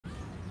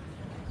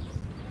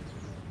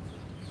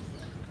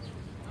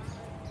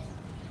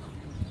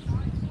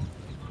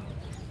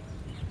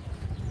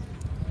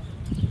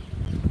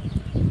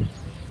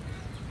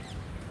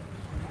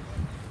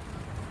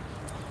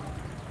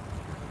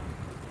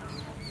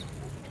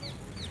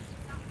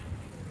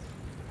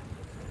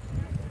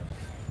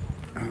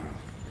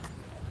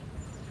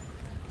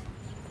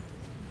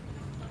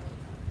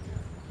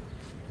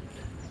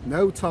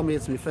No, Tommy,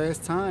 it's my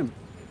first time.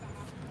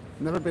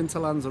 Never been to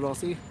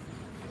Lanzarote.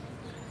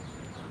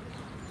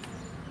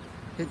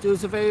 Do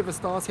us a favour,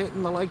 start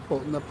hitting the like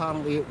button.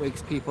 Apparently it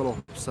wakes people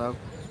up, so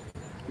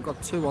we've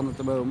got 2 on at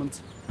the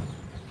moment.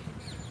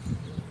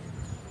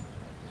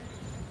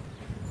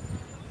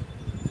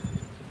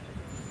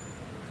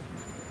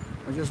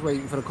 I'm just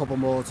waiting for a couple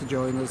more to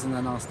join us and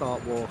then I'll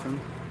start walking.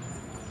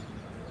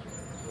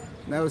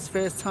 Now it's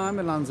first time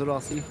in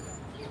Lanzarote,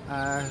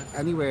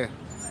 anywhere.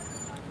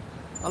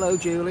 Hello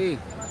Julie.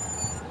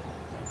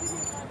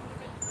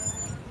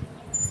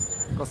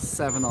 Got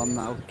 7 on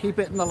now. Keep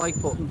hitting the like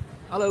button.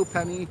 Hello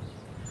Penny.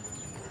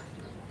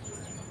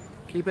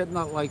 Keep hitting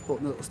that like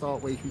button, it'll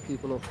start waking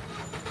people up.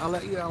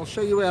 I'll show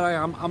you where I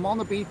am. I'm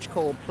on a beach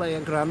called Playa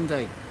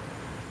Grande.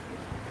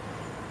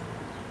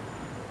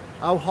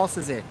 How hot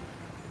is it?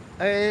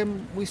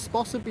 We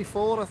spotted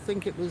before, I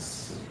think it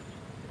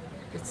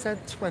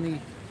said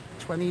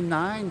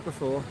 29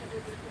 before.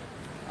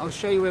 I'll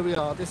show you where we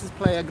are. This is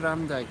Playa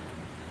Grande.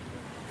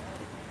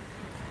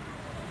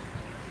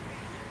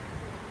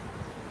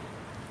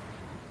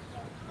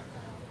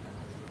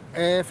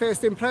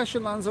 First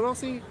impression,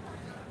 Lanzarote.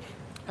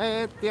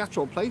 The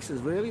actual place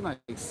is really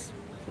nice.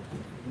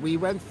 We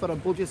went for a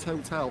budget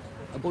hotel,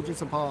 a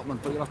budget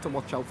apartment, but you'll have to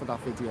watch out for that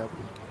video.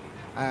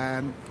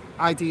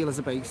 Ideal as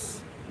a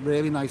base,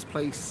 really nice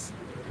place,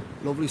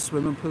 lovely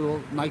swimming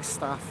pool, nice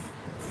staff,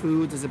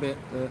 food is a bit,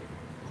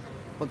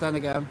 but then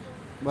again,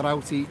 we're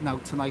out eating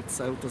out tonight,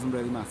 so it doesn't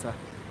really matter.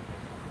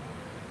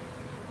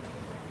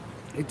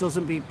 It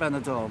doesn't beat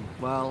Benidorm.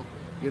 Well,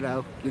 you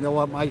know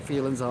what my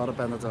feelings are of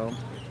Benidorm.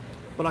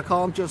 But I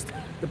can't just,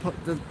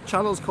 the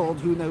channel's called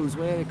Who Knows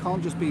Where, it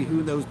can't just be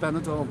Who Knows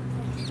Benidorm.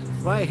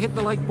 Right, hit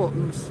the like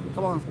buttons.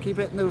 Come on, keep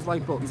hitting those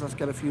like buttons. Let's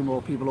get a few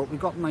more people up. We've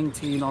got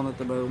 19 on at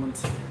the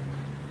moment.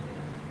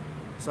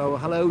 So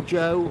hello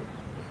Joe,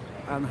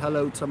 and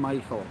hello to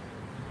Michael.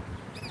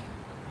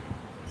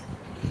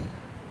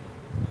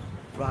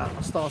 Right,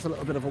 I'll start a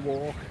little bit of a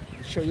walk,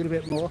 show you a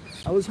bit more.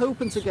 I was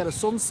hoping to get a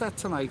sunset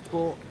tonight,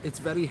 but it's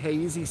very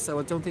hazy, so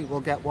I don't think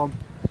we'll get one.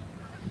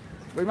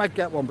 We might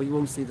get one, but you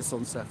won't see the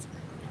sunset.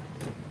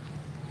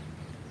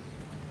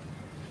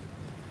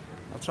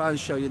 I'll try and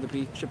show you the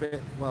beach a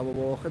bit while we're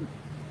walking.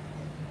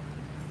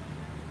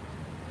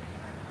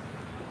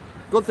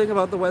 Good thing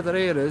about the weather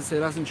here is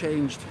it hasn't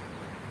changed.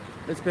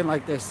 It's been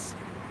like this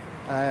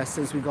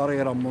since we got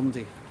here on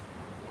Monday.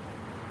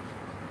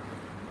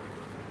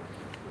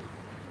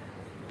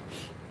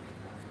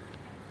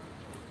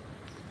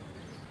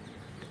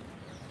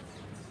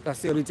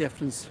 That's the only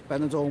difference.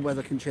 Benidorm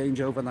weather can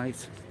change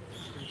overnight.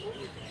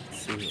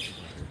 Let's see.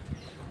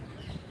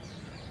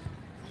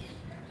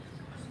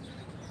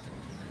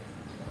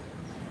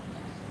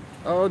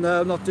 Oh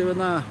no, I'm not doing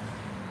that.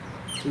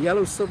 The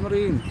yellow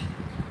submarine.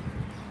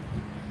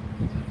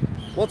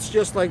 What's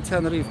just like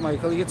Tenerife,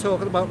 Michael? Are you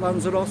talking about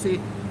Lanzarote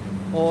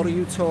or are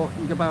you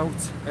talking about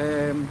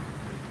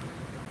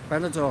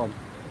Benidorm?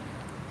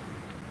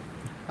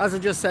 As I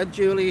just said,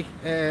 Julie,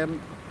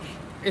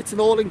 it's an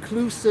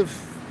all-inclusive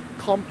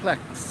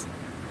complex.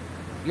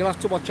 You'll have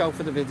to watch out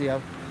for the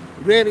video.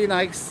 Really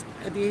nice.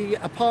 The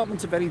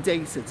apartments are very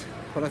dated,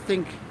 but I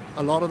think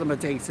a lot of them are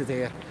dated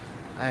here,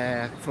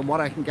 from what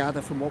I can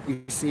gather from what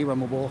we see when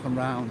we're walking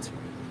around.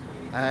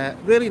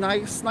 Really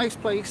nice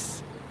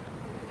place.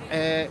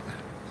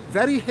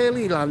 Very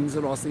hilly,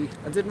 Lanzarote.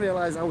 I didn't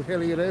realise how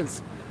hilly it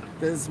is.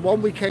 There's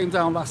one we came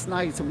down last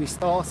night and we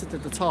started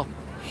at the top,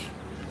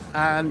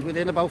 and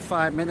within about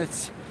 5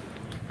 minutes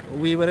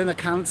we were in a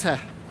canter,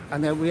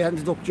 and then we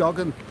ended up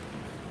jogging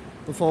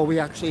before we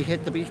actually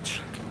hit the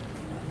beach.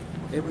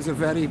 It was a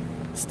very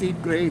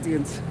steep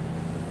gradient.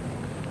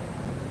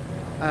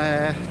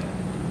 But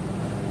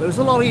it was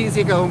a lot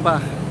easier going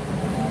back.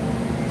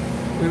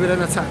 We were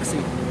in a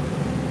taxi.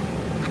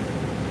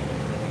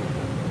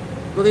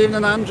 Good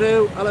evening,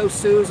 Andrew. Hello,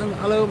 Susan.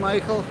 Hello,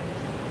 Michael.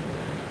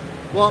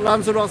 What,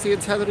 Lanzarote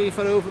and Tenerife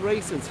are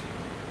overrated?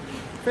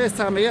 First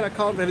time here, I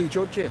can't really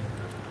judge it.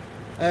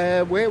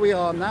 Where we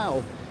are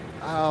now,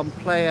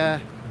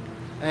 Playa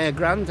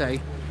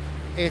Grande,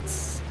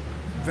 it's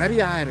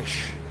very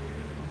Irish.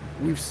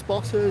 We've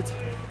spotted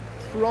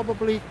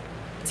probably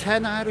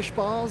 10 Irish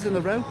bars in a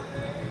row.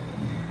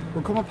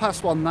 We're coming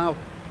past one now.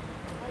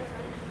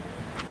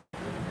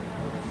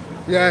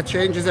 Yeah, it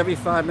changes every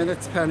 5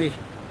 minutes, Penny.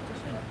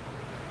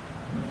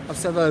 I've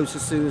said hello to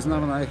Susan,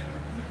 haven't I?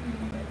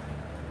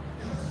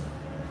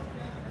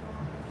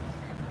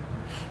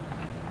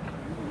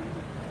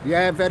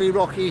 Yeah, very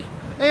rocky.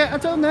 I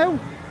don't know.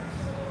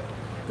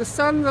 The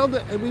sand on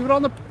the, we were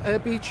on a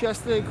beach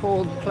yesterday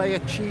called Playa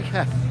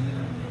Chica,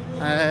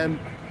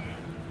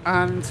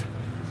 and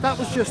that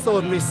was just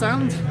ordinary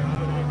sand.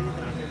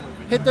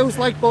 Hit those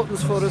like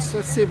buttons for us.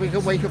 Let's see if we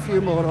can wake a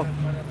few more up.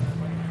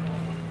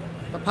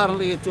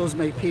 Apparently it does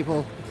make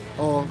people,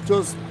 or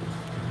does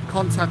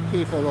contact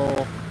people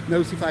or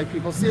notify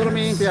people. See what I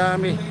mean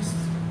behind me?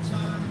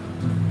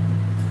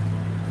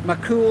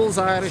 McCool's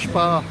Irish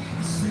Bar.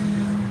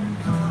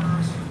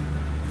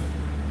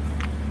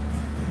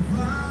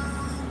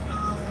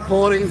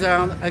 Pouring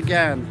down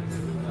again.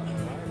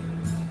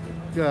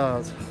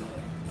 God.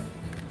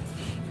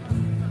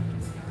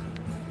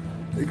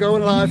 You're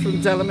going live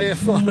from Delamere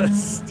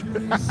Forest.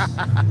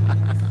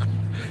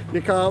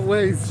 You can't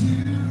wait.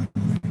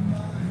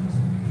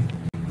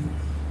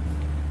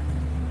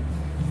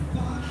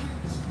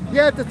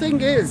 Yeah, the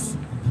thing is,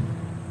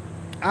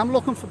 I'm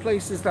looking for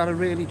places that are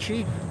really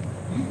cheap,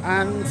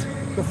 and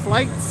the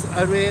flights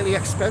are really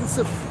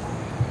expensive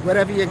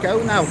wherever you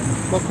go now.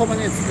 We're coming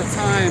into the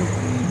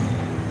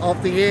time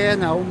of the year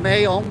now,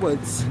 May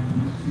onwards.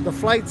 The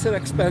flights are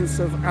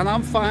expensive, and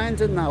I'm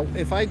finding now,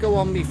 if I go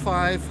on me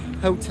 5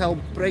 hotel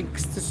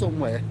breaks to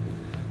somewhere,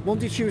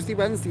 Monday, Tuesday,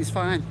 Wednesday is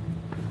fine.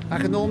 I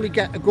can normally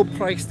get a good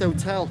priced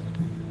hotel.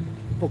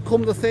 But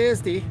come the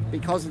Thursday,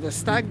 because of the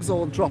stags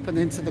all dropping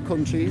into the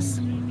countries,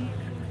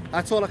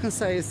 that's all I can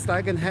say is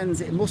stag and hens.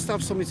 It must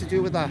have something to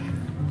do with that.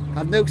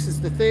 I've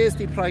noticed the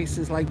Thursday price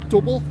is like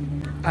double,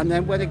 and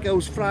then when it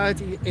goes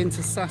Friday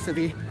into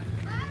Saturday,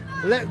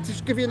 let's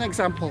just give you an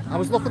example. I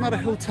was looking at a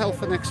hotel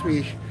for next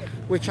week,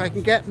 which I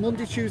can get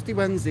Monday, Tuesday,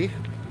 Wednesday.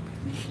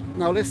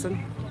 Now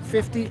listen,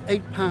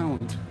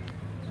 £58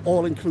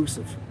 all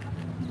inclusive.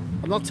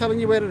 I'm not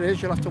telling you where it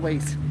is, you'll have to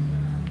wait.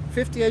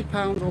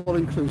 £58 all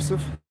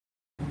inclusive.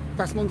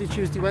 That's Monday,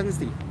 Tuesday,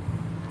 Wednesday.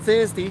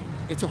 Thursday,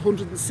 it's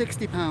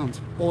 £160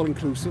 all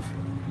inclusive.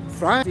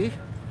 Friday,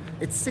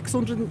 it's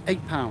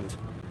 £608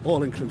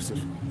 all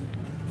inclusive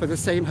for the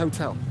same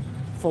hotel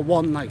for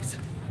one night.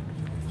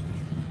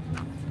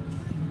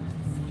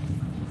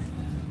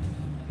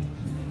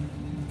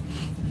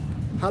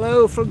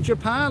 Hello from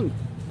Japan.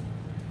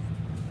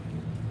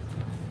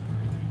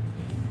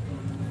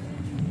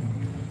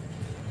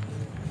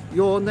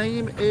 Your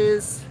name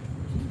is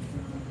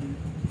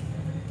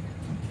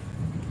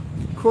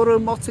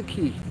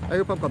Kuromotiki. I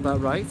hope I've got that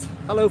right.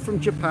 Hello from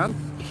Japan.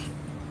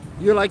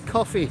 You like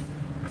coffee?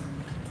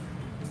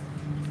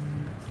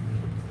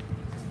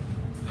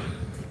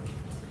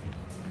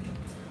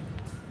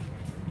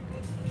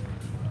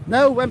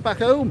 No, went back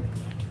home.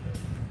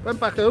 Went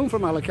back home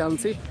from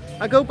Alicante.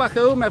 I go back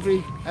home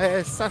every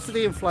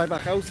Saturday and fly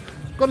back out.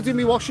 Got to do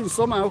me washing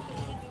somehow.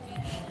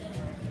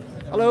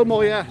 Hello,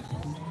 Moya.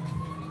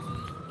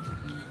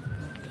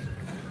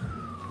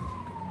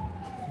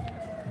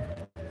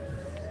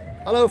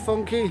 Hello,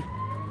 Funky.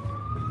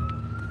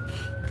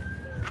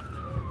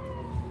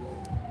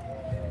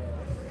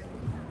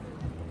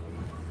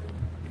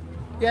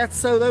 Yeah,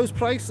 so those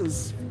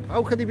prices,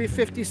 how can they be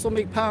 50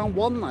 something pound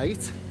one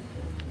night,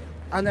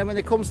 and then when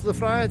it comes to the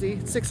Friday,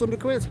 it's 600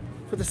 quid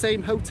for the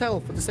same hotel,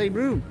 for the same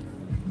room?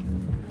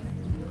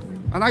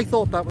 And I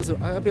thought that was,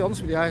 I'll be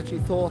honest with you, I actually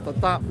thought that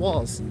that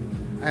was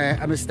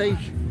a mistake.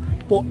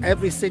 But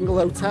every single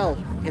hotel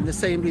in the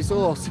same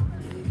resort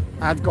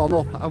had gone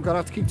up. I'm gonna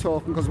have to keep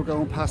talking because we're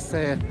going past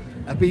a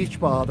beach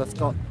bar that's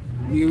got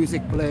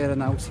music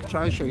blaring out.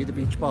 Try and show you the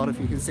beach bar if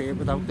you can see it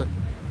without the,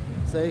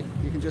 see,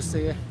 you can just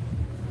see it.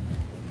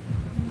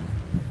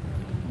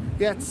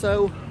 Yeah,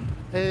 so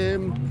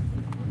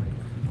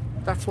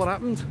that's what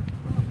happened.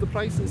 The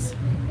prices,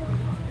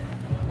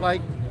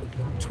 like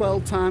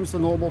 12 times the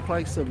normal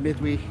price of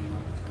midweek.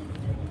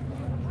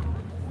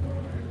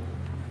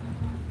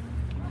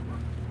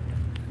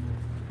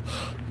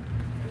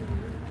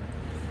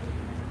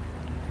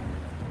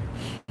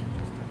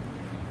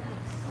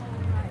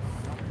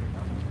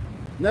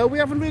 No, we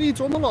haven't really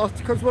done a lot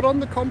because we're on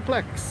the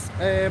complex,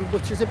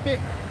 which is a bit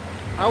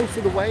out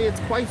of the way. It's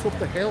quite up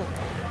the hill.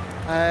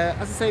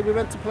 As I say, we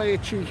went to Playa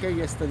Chica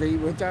yesterday.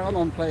 We're down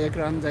on Playa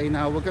Grande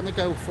now. We're going to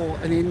go for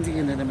an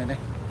Indian in a minute.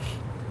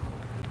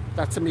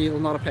 That's a meal,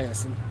 not a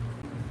person.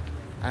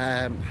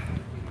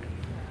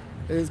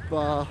 Here's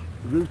bar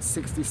Route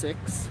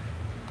 66,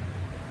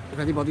 if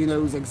anybody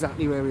knows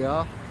exactly where we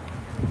are.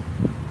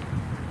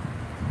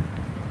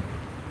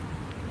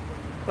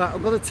 Right,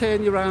 I'm going to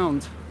turn you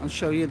around and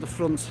show you the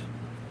front,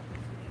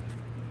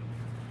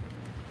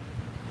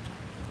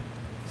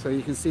 so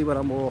you can see where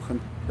I'm walking.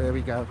 There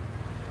we go.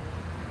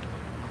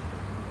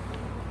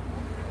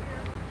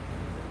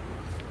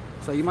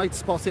 So you might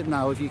spot it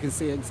now if you can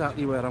see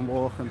exactly where I'm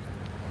walking.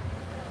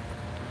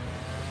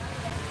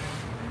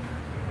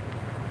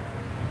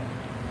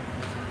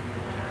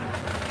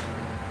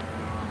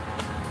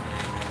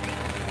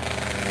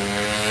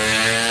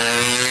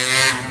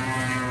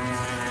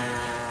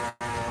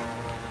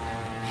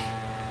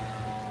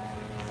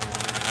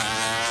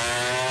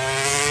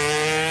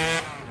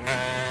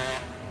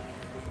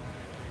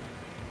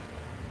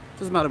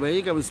 Doesn't matter where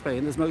you go in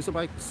Spain, there's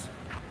motorbikes.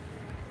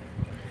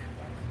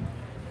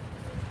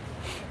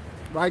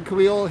 Right, can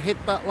we all hit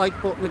that like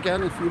button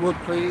again if you would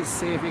please,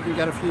 see if you can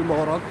get a few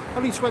more on.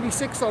 Only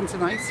 26 on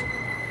tonight.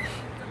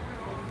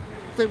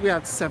 I think we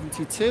had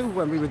 72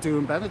 when we were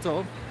doing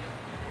Benidorm.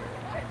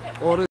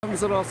 Or is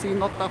LANZAROTE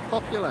not that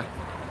popular?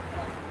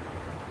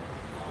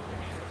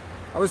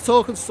 I was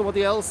talking to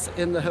somebody else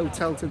in the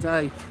hotel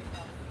today,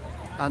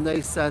 and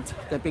they said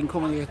they've been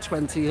coming here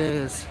 20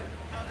 years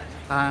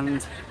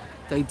and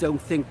they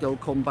don't think they'll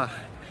come back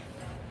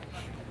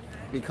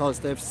because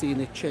they've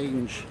seen it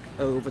change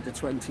over the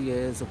 20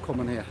 years of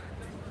coming here.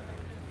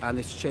 and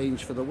it's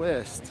changed for the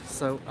worst.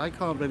 So I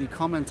can't really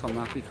comment on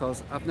that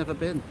because I've never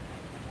been.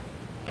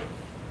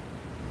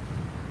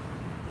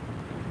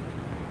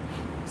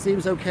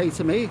 Seems okay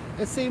to me.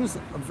 It seems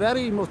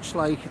very much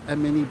like a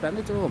mini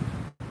Benidorm.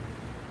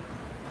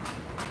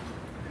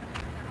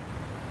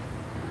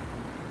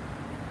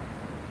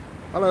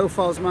 Hello,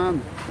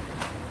 Fozman.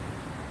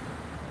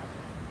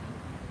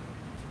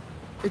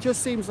 It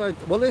just seems like,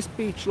 well, this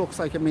beach looks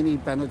like a mini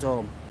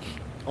Benidorm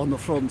on the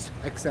front,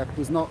 except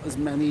there's not as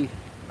many,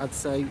 I'd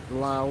say,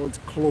 loud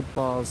club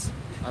bars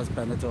as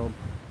Benidorm.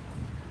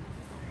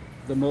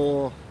 The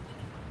more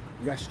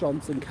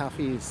restaurants and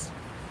cafes.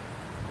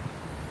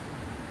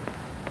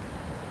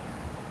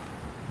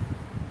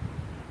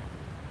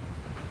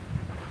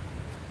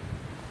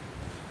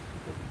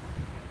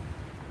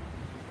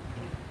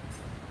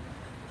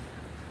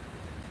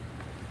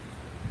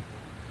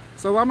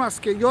 So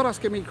you're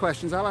asking me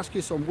questions, I'll ask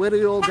you some. Where are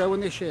you all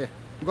going this year?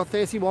 We've got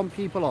 31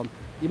 people on.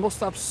 You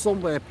must have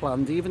somewhere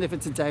planned, even if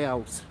it's a day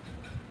out.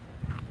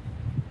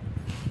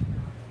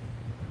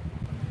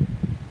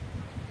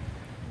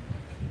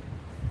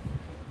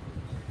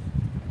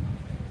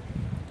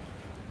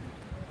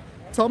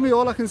 Tommy,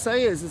 all I can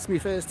say is it's my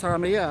first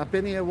time here. I've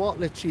been here, what,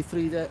 literally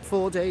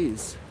 4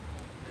 days.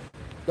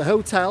 The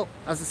hotel,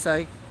 as I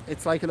say,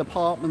 it's like an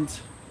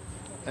apartment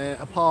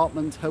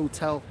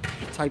hotel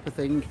type of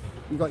thing.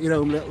 You've got your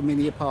own little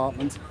mini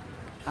apartment,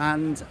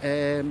 and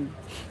the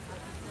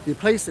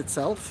place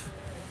itself,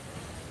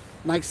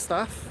 nice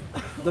staff,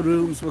 the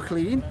rooms were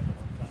clean,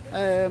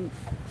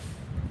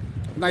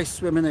 nice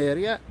swimming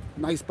area,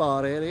 nice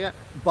bar area,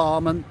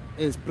 barman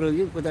is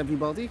brilliant with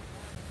everybody.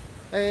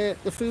 The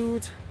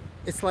food,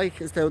 it's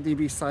like as though they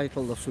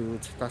recycle the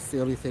food. That's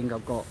the only thing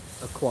I've got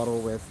a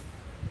quarrel with.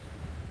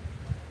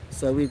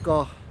 So we've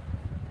got,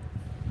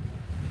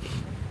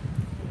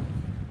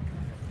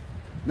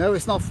 no,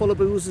 it's not full of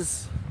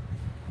boozers.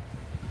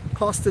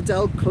 Costa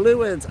del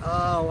Cluid.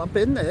 Oh, I've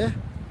been there.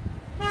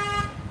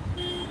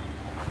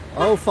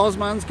 Oh,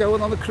 Fozman's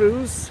going on a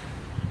cruise.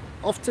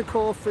 Off to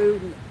Corfu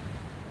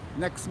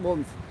next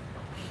month.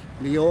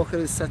 Mallorca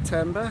is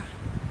September.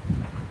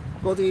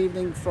 Good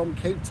evening from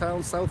Cape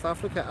Town, South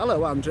Africa.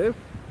 Hello, Andrew.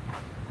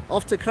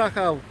 Off to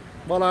Krakow.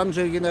 Well,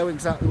 Andrew, you know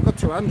exactly. We've got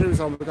two Andrews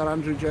on. We've got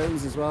Andrew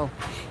Jones as well.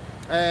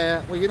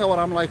 Well, you know what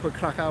I'm like with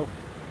Krakow.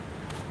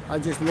 I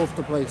just love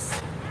the place.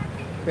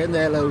 Been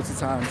there loads of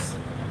times.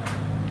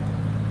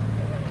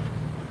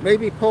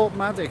 Maybe Port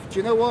Maddox. Do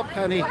you know what,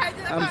 Penny?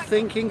 I'm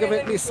thinking of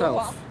it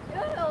myself.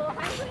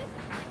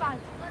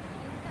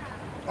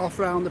 Off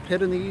round the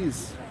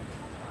Pyrenees.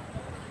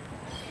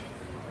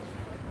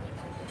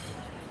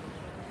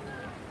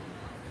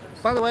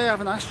 By the way, I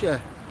haven't asked you,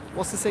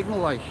 what's the signal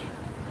like?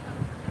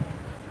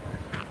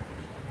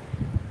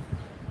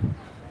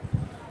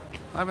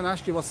 I haven't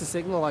asked you what's the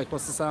signal like,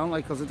 what's the sound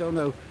like, because I don't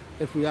know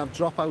if we have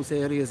dropout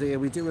areas here.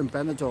 We do in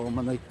Benidorm,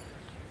 and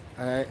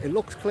it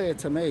looks clear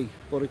to me,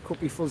 but it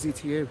could be fuzzy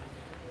to you.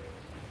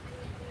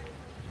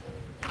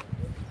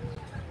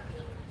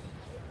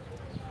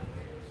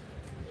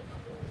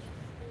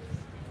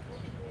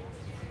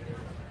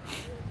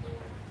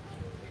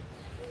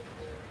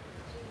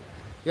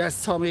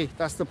 Yes, Tommy,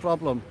 that's the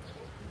problem.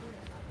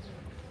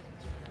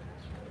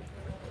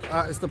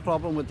 That is the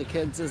problem with the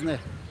kids, isn't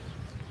it?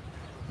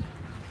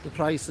 The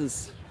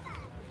prices.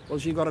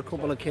 Once you've got a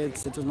couple of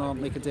kids, it does not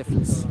make a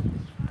difference.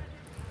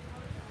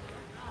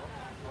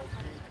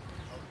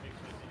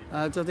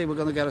 I don't think we're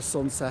going to get a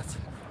sunset.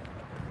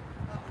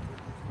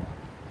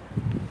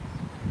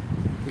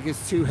 I think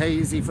it's too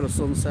hazy for a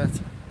sunset.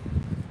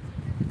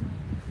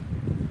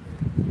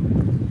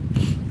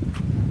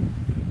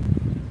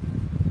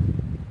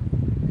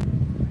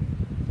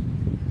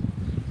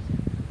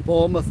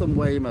 Bournemouth and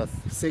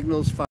Weymouth,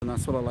 signal's fine,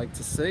 that's what I like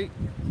to see.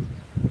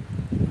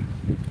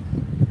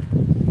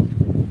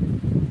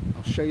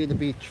 I'll show you the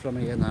beach from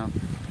here now.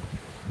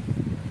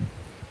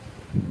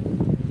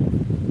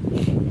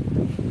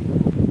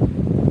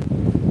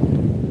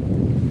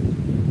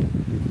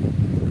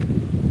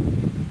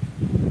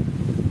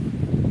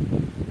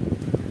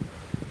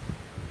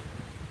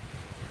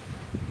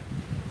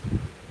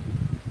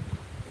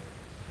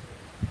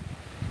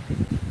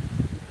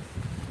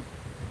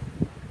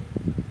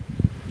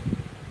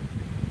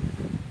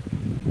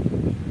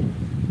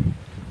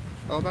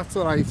 Oh, that's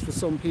alright for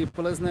some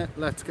people, isn't it?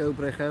 Let's go,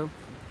 Bricko.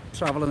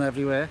 Travelling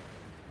everywhere.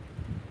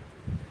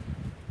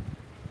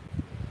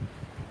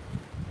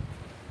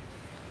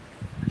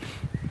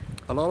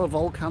 A lot of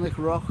volcanic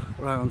rock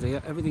around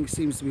here. Everything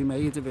seems to be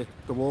made of it.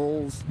 The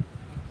walls,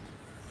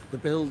 the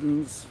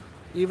buildings,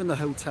 even the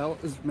hotel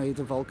is made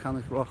of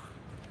volcanic rock.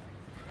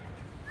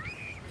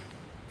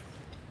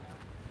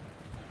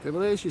 Okay,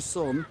 well, there's your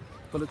sun,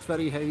 but it's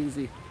very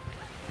hazy.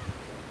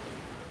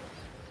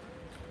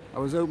 I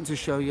was hoping to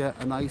show you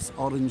a nice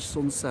orange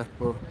sunset,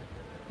 but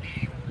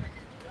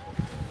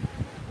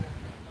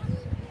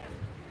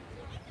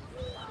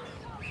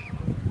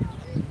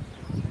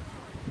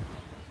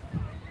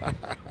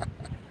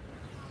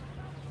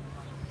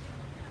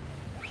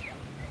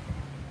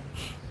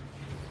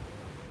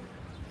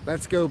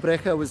Let's Go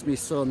Bricker was my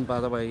son, by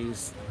the way.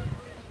 He's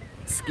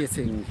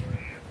skitting.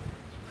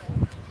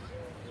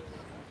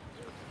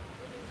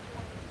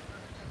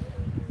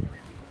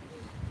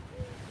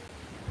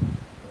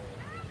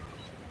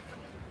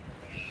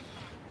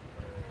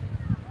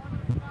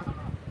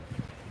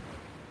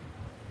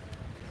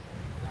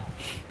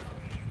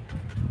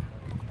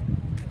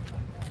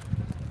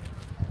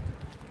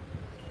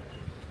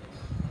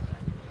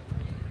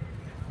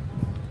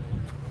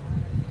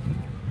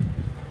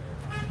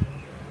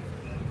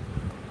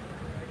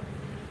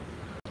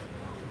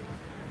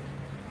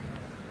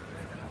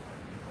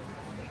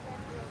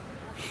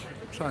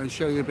 Try and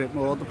show you a bit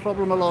more. The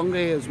problem along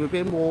here is we've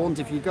been warned,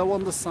 if you go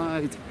on the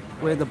side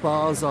where the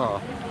bars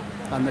are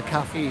and the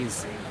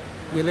cafes,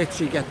 you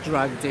literally get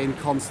dragged in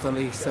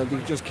constantly, so they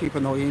just keep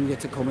annoying you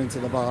to come into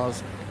the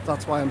bars.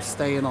 That's why I'm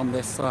staying on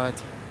this side.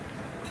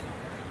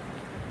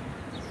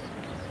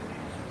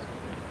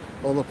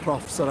 All the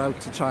profs are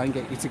out to try and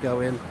get you to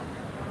go in.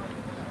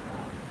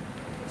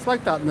 It's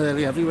like that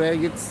nearly everywhere.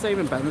 You'd same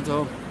in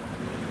Benidorm.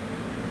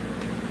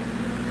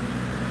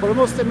 But I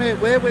must admit,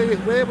 where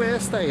we're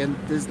staying,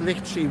 there's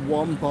literally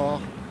one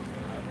bar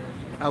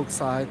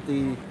outside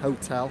the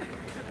hotel,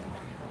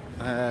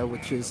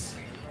 which is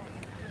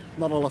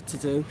not a lot to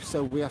do,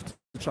 so we have to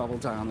travel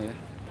down here.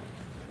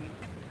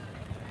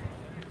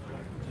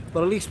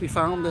 But at least we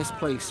found this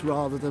place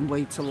rather than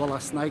wait till the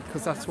last night,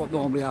 because that's what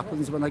normally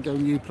happens when I go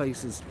new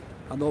places.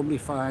 I normally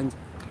find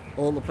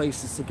all the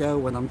places to go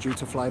when I'm due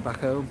to fly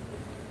back home.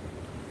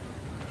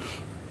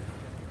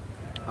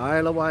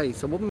 Isle of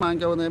Wight. I wouldn't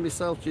mind going there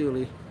myself,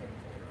 Julie.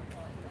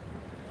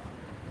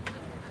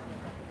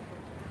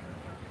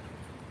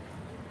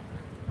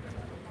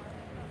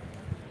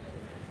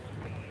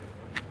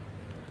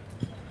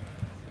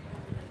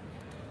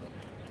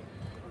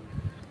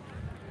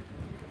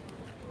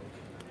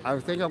 I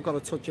think I've got a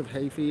touch of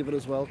hay fever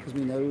as well, because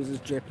my nose is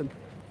dripping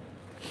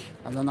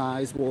and then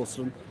eyes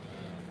watering.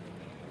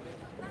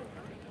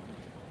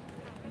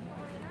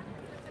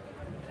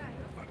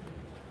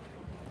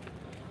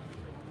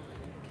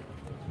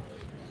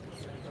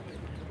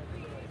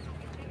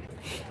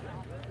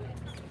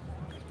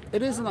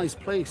 It is a nice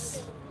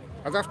place.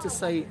 I'd have to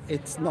say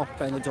it's not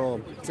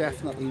Benidorm,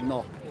 definitely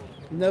not.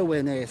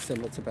 Nowhere near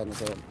similar to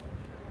Benidorm.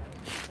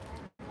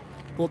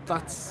 But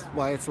that's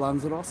why it's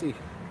Lanzarote.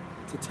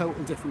 It's a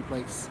total different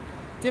place.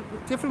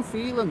 Different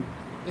feeling.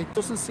 It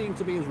doesn't seem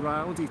to be as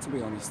rowdy, to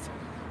be honest.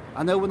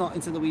 I know we're not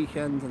into the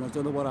weekend, and I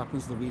don't know what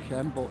happens the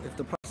weekend, but if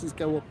the prices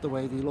go up the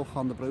way they look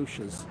on the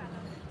brochures,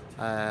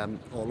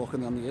 or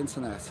looking on the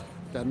internet,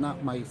 then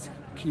that might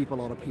keep a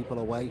lot of people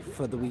away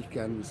for the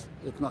weekends.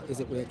 If not,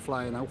 is it worth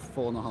flying out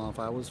 4.5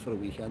 hours for a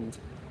weekend?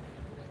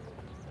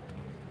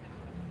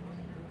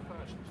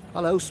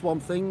 Hello,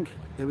 Swamp Thing.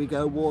 Here we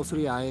go,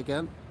 watery eye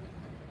again.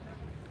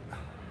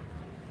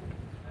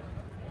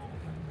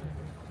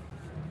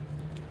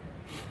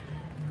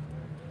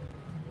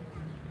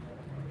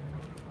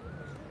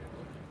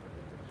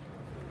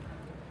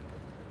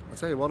 I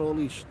tell you what, all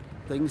these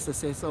things to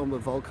sit on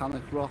with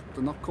volcanic rock,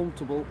 they're not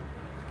comfortable.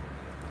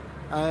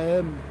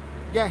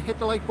 Yeah, hit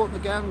the like button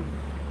again.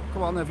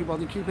 Come on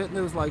everybody, keep hitting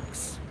those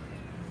likes.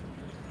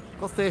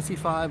 Got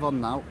 35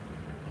 on now.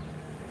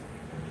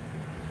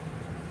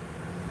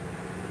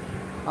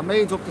 I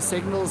made up the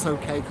signals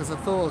okay, because I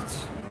thought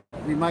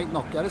we might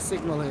not get a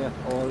signal here,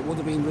 or it would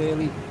have been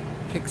really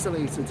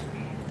pixelated.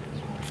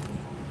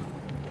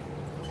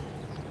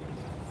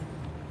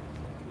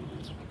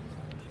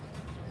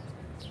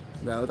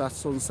 No, that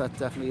sunset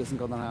definitely isn't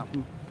going to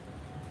happen.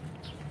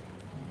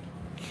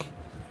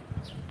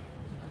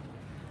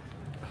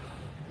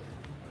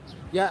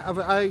 Yeah,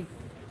 I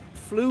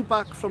flew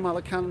back from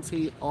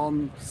Alicante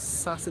on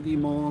Saturday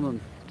morning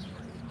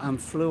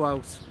and flew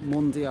out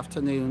Monday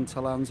afternoon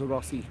to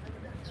Lanzarote.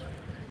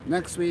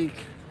 Next week,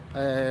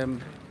 I'll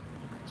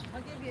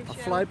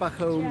fly back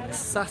home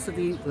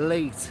Saturday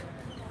late.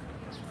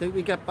 I think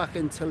we get back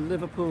into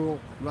Liverpool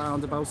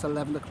round about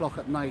 11 o'clock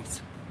at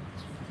night.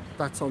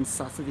 That's on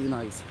Saturday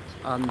night.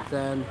 And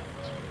then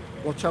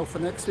watch out for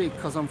next week,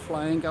 because I'm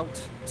flying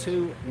out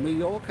to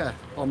Mallorca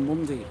on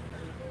Monday.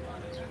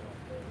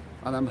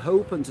 And I'm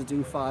hoping to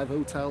do 5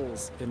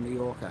 hotels in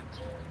Mallorca.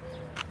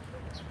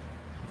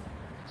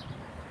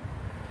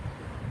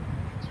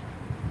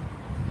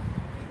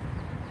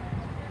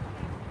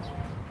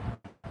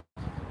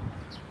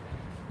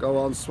 Go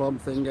on,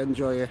 Swamp Thing,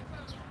 enjoy it.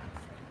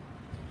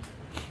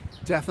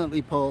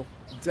 Definitely, Paul,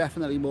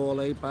 definitely more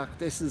laid back.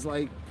 This is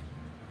like,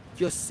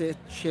 just sit,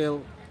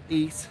 chill,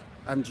 eat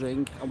and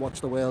drink and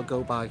watch the world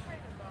go by.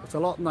 It's a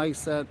lot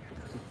nicer.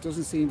 It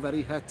doesn't seem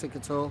very hectic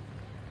at all.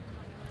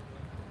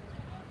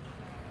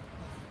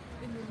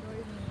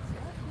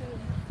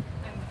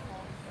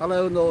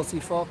 Hello,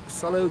 Naughty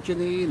Fox. Hello,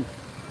 Janine.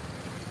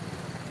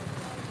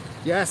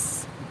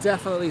 Yes,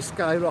 definitely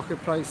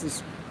skyrocket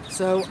prices.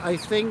 So I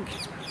think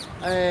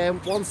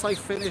once I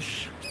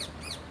finish,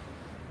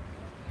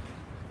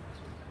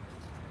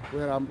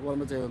 what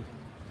am I doing?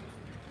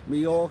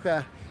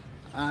 Mallorca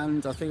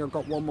and I think I've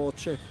got one more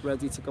trip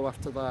ready to go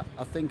after that.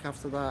 I think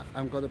after that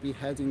I'm going to be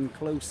heading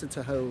closer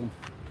to home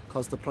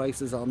because the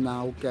prices are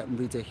now getting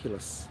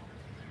ridiculous.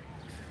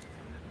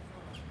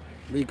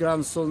 My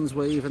grandson's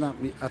waving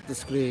at me at the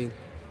screen.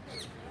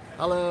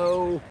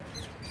 Hello.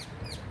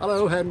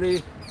 Hello,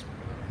 Henry.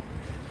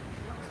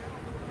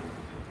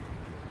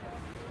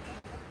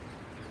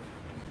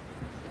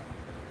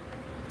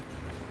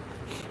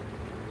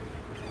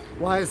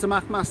 Why is the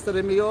McMaster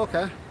in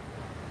Mallorca?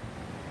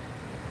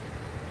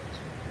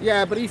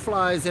 Yeah, but he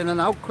flies in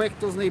and out quick,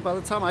 doesn't he? By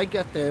the time I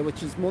get there,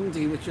 which is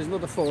Monday, which is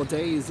another 4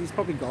 days, he's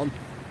probably gone. Do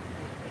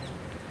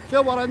you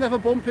know what? I never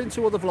bump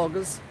into other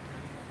vloggers.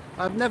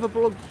 I've never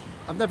bumped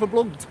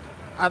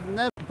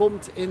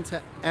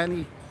into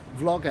any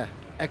vlogger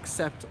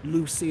except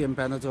Lucy and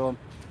Benidorm.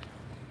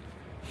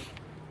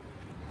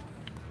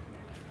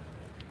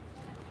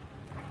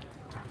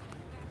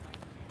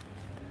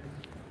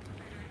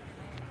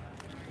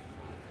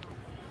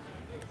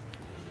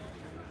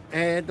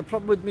 The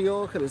problem with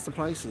Mallorca is the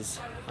prices.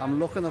 I'm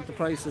looking at the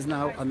prices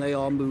now and they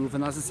are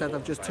moving. As I said,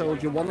 I've just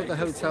told you one of the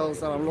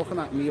hotels that I'm looking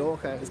at in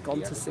Mallorca has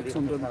gone to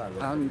 600 and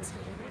I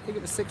think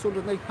it was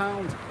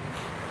 £608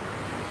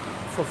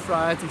 for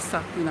Friday,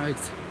 Saturday night.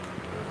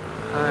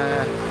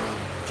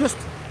 Just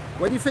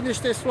when you finish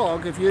this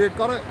vlog, if you've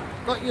got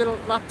your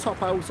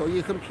laptop out or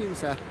your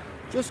computer,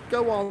 just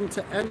go on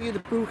to any of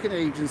the booking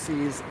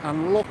agencies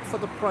and look for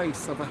the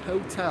price of a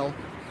hotel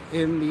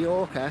in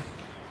Mallorca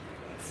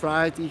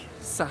Friday,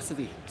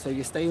 Saturday. So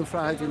you're staying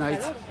Friday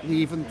night,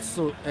 leaving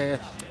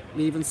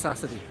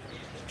Saturday.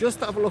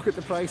 Just have a look at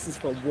the prices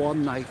for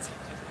one night.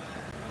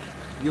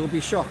 You'll be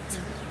shocked.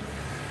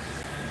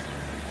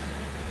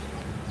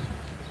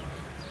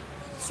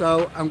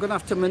 So I'm going to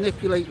have to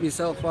manipulate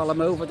myself while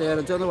I'm over there.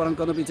 I don't know what I'm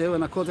going to be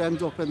doing. I could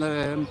end up in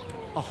a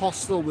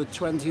hostel with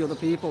 20 other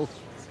people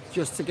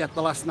just to get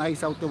the last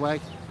night out the way.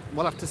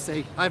 We'll have to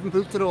see. I haven't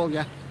booked it all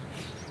yet.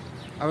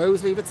 I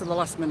always leave it to the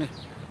last minute.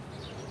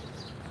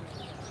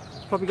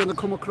 Probably going to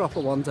come a cropper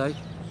one day.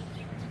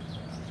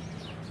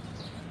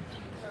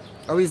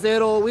 Oh, he's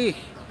there all week.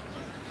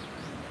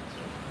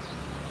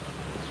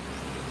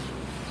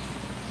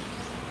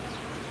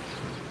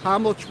 How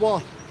much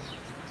what?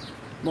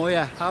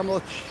 Moya, how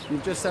much?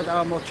 You've just said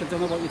how much. I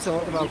don't know what you're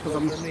talking about because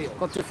I've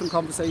got different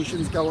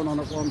conversations going on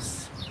at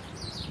once.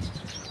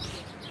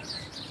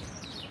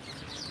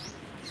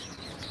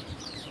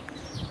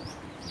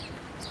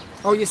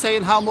 Oh, you're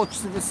saying how much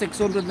to the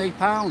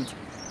 £608?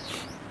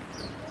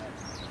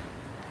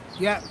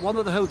 Yeah, one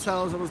of the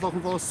hotels I was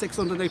looking for,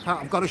 £608.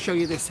 I've got to show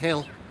you this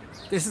hill.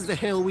 This is the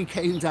hill we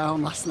came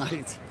down last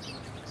night.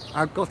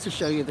 I've got to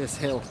show you this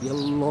hill. You'll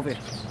love it.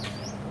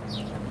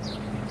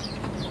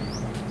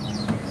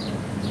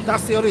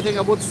 That's the only thing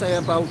I would say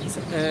about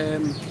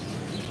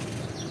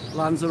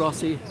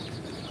Lanzarote.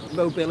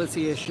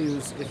 Mobility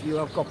issues. If you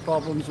have got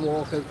problems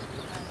walking,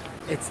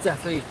 it's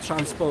definitely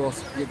transport.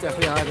 You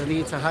definitely either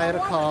need to hire a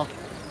car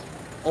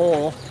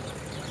or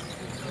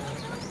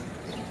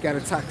get a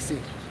taxi.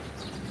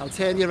 I'll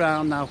turn you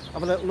around now.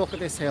 Have a little look at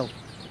this hill.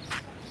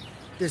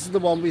 This is the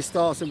one we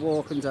started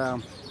walking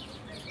down.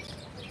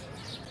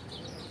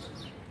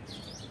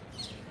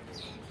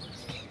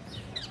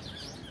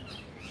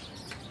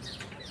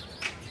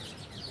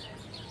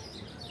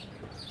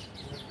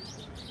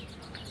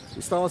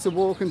 We started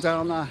walking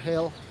down that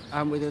hill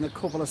and within a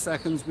couple of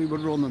seconds we were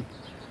running.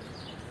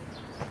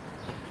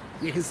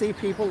 You can see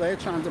people there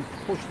trying to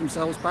push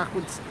themselves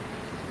backwards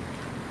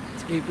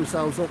to keep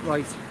themselves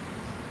upright.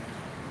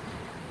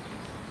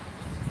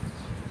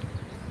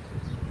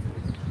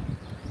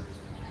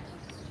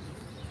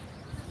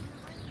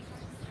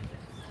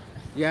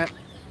 Yeah,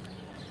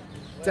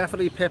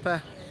 definitely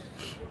Pippa.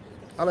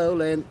 Hello,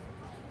 Lynn.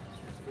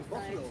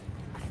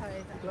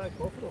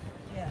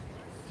 Yeah.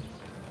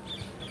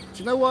 Do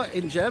you know what?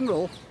 In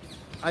general,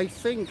 I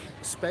think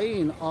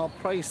Spain are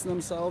pricing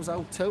themselves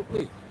out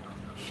totally.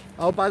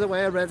 Oh, by the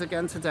way, I read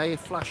again today, it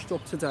flashed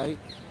up today,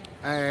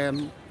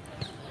 that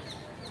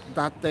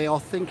they are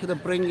thinking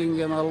of bringing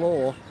in a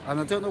law, and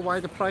I don't know why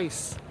the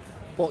price,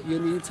 but you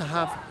need to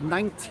have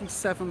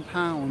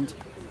 £97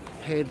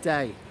 per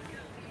day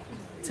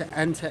to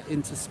enter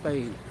into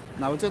Spain.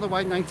 Now I don't know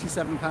why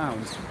 £97,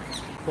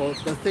 but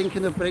they're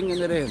thinking of bringing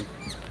it in.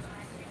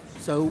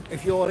 So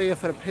if you're here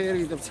for a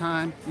period of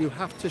time, you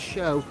have to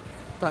show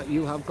that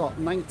you have got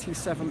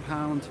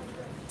 £97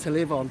 to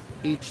live on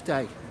each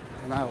day.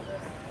 Now,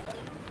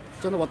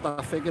 I don't know what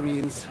that figure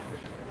means.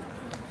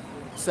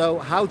 So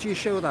how do you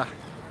show that?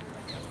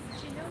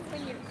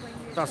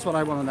 That's what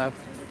I want to know.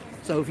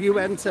 So if you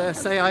enter,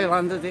 say I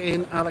landed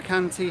in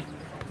Alicante,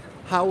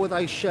 how would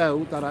I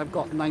show that I've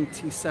got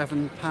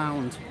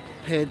 £97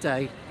 per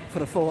day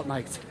for a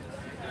fortnight?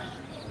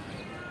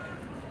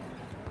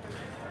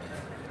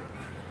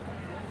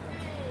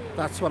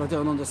 That's what I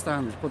don't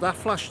understand. But that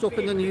flashed up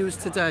in the news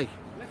today.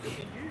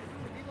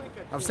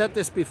 I've said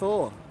this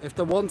before. If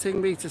they're wanting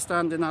me to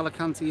stand in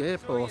Alicante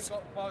airport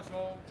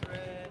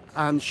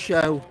and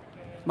show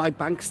my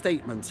bank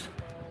statement,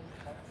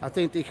 I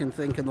think they can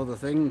think another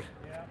thing.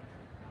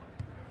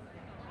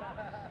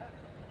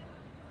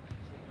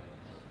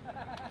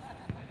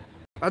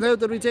 I know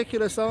they're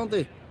ridiculous, aren't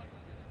they?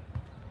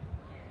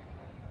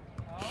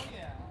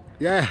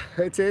 Yeah,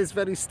 it is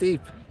very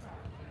steep.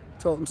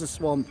 Talking to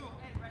Swamp.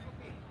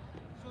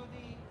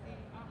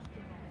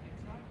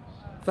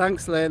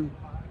 Thanks, Lynn.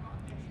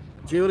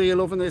 Julie, you're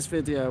loving this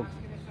video.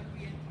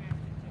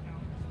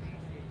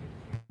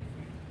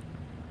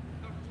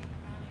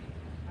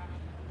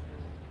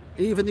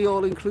 Even the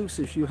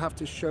all-inclusives, you have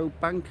to show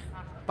bank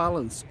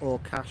balance or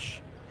cash.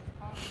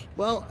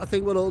 Well, I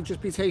think we'll all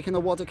just be taking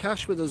a wad of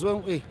cash with us,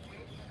 won't we?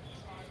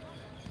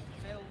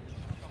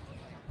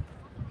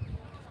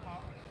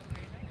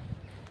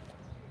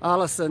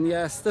 Alison,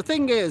 yes. The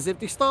thing is, if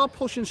they start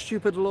pushing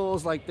stupid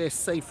laws like this,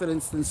 say for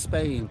instance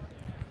Spain,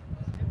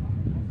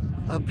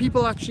 are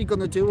people actually going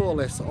to do all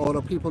this, or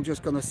are people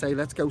just going to say,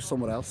 let's go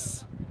somewhere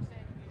else?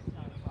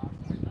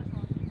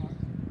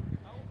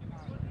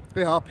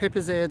 Yeah, Pip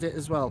has heard it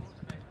as well.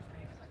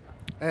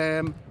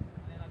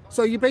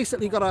 So you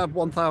basically got to have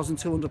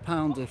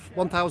 £1,200, if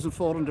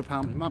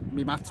 £1,400, my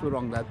maths were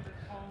wrong then.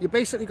 You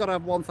basically got to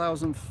have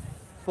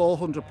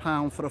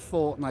 £1,400 for a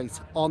fortnight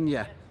on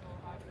you.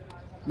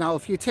 Now,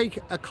 if you take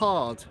a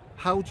card,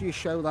 how do you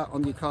show that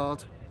on your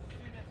card?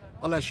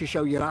 Unless you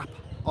show your app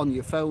on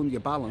your phone,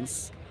 your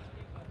balance.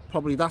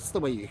 Probably that's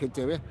the way you could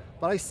do it.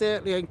 But I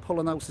certainly ain't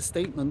pulling out a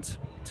statement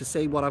to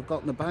say what I've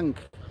got in the bank.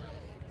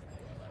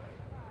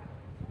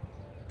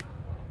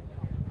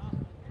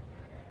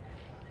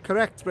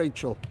 Correct,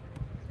 Rachel.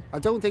 I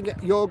don't think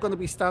you're going to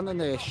be standing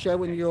there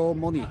showing your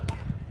money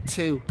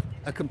to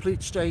a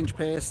complete strange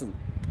person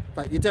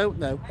that you don't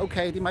know.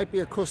 Okay, they might be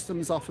a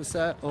customs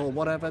officer or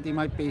whatever, they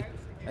might be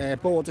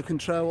border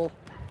control.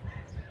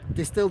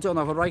 They still don't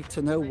have a right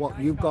to know what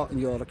you've got in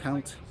your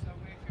account.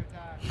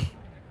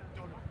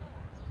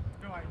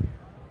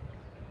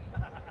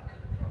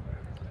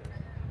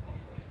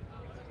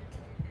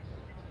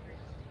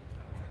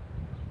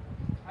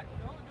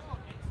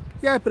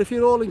 Yeah, but if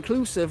you're all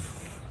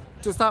inclusive,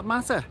 does that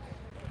matter?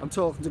 I'm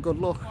talking to Good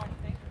Luck.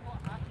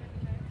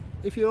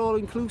 If you're all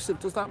inclusive,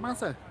 does that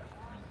matter?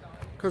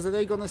 Because are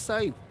they going to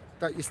say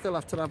that you still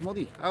have to have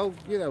money? Oh,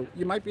 you know,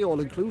 you might be all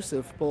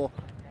inclusive, but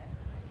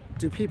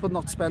do people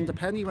not spend a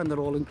penny when they're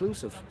all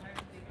inclusive?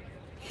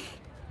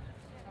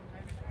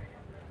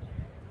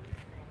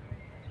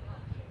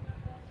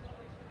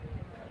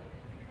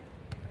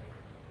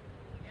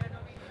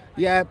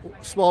 Yeah,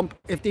 Swamp,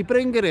 if they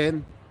bring it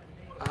in,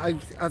 I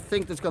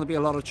think there's going to be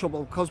a lot of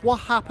trouble, because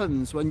what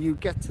happens when you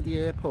get to the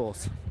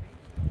airport?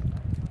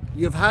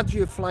 You've had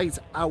your flight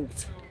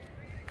out,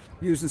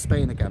 using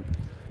Spain again.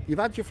 You've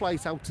had your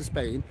flight out to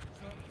Spain,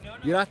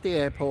 you're at the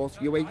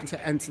airport, you're waiting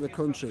to enter the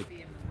country.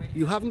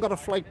 You haven't got a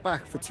flight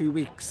back for 2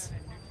 weeks,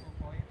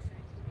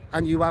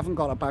 and you haven't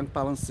got a bank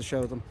balance to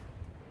show them.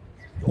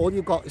 All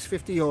you've got is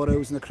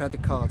 €50 and a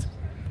credit card.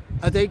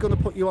 Are they going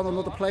to put you on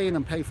another plane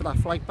and pay for that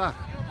flight back?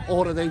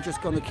 Or are they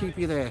just going to keep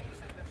you there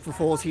for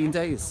 14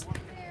 days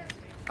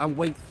and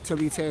wait to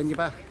return you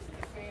back?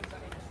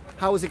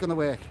 How is it going to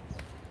work?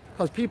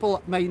 Because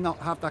people may not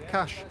have that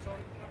cash.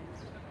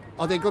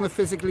 Are they going to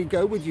physically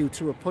go with you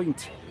to a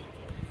point,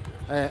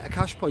 a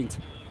cash point,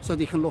 so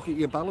they can look at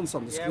your balance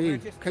on the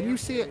screen? Can you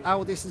see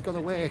how this is going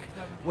to work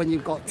when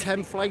you've got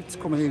 10 flights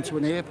coming into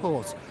an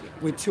airport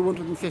with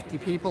 250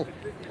 people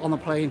on a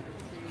plane?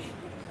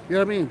 You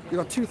know what I mean?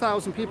 You've got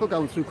 2,000 people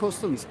going through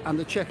customs and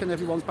they're checking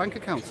everyone's bank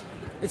account.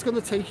 It's going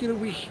to take you a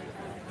week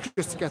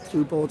just to get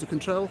through border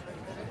control.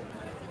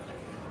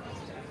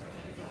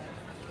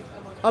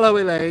 Hello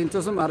Elaine,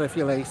 doesn't matter if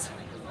you're late.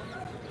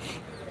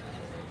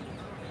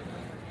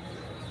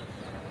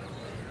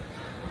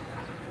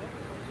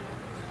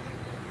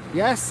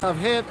 Yes, I've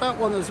heard that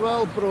one as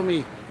well,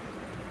 Brummy.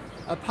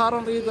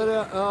 Apparently there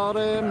are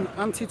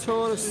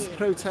anti-tourist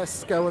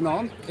protests going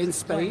on in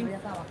Spain,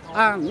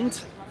 and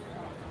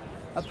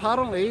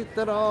apparently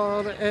there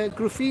are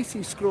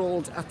graffiti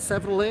scrawled at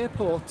several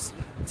airports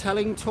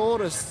telling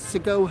tourists to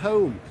go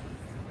home.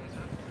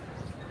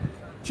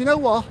 Do you know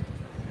what?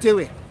 Do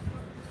it.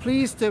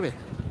 Please do it.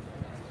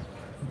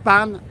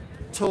 Ban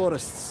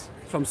tourists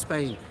from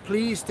Spain.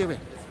 Please do it.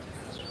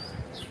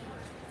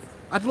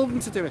 I'd love them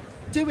to do it.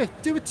 Do it.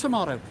 Do it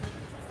tomorrow.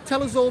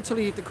 Tell us all to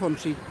leave the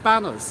country.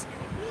 Ban us.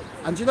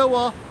 And you know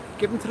what?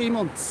 Give them 3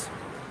 months.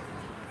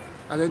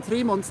 And in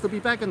 3 months they'll be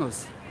begging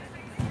us.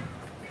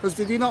 Because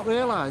did you not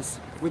realise,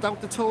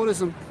 without the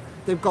tourism,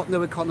 they've got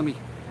no economy.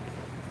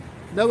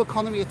 No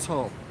economy at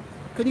all.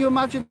 Can you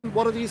imagine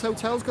what are these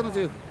hotels going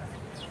to do?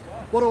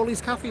 What are all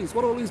these cafes?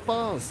 What are all these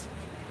bars?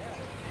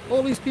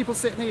 All these people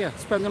sitting here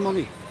spending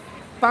money.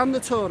 Ban the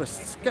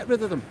tourists. Get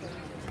rid of them.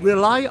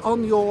 Rely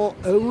on your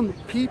own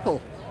people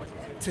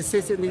to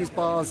sit in these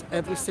bars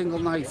every single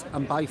night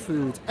and buy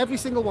food. Every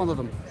single one of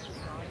them.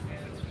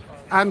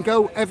 And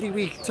go every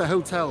week to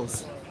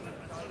hotels.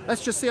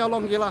 Let's just see how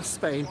long you last,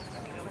 Spain.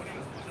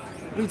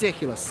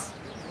 Ridiculous.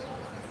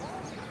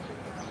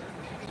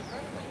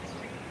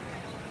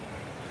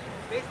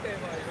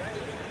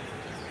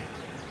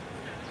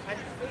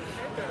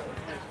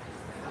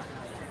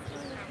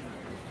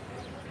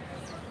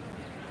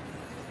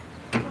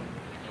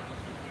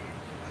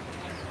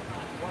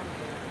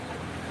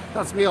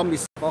 That's me on my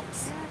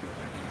box.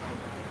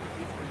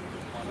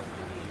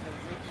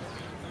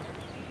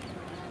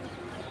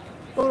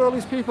 Look at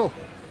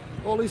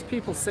all these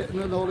people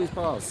sitting in all these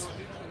bars.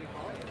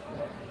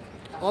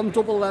 On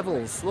double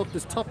levels. Look,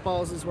 there's top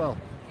bars as well.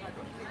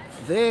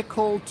 They're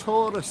called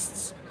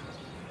tourists.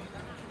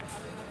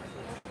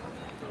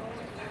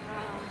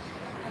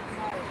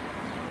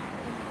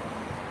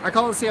 I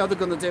can't see how they're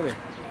going to do it,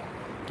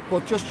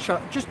 but just try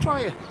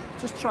it.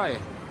 Just try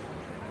it.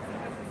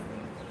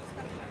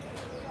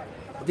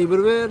 They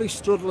were really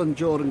struggling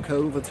during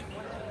COVID,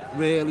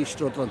 really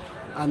struggling,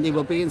 and they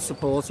were being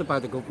supported by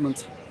the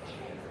government.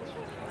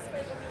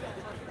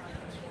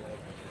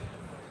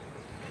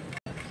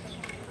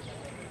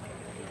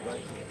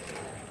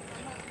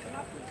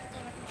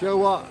 Do you know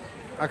what?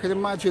 I can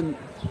imagine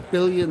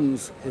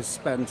billions is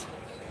spent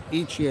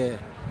each year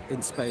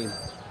in Spain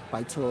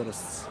by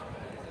tourists.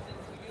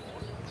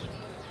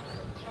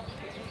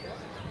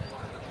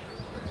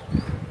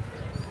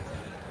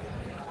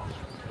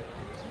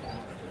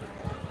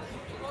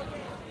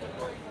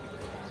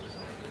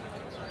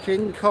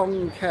 King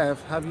Kong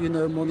Kev, have you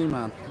no money,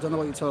 man? I don't know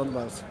what you're talking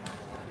about.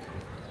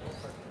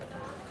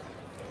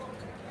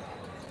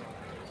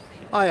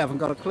 I haven't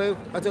got a clue.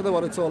 I don't know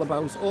what it's all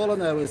about. All I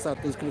know is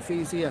that there's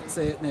graffiti at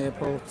certain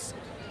airports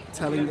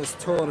telling us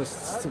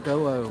tourists to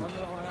go home.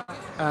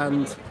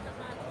 And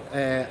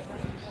I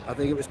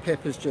think it was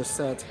Pip has just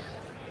said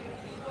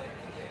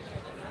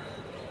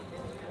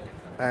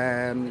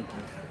that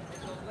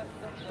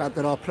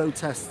there are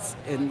protests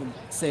in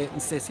certain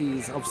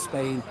cities of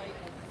Spain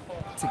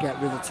to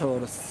get rid of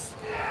tourists.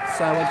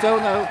 So I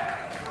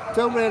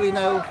don't really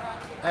know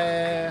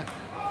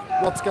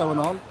what's going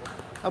on,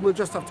 and we'll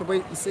just have to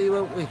wait and see,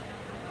 won't we?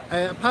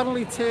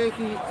 Apparently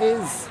Turkey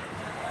is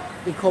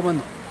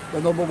becoming the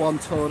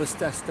 #1 tourist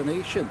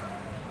destination.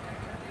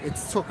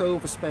 It's took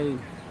over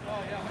Spain.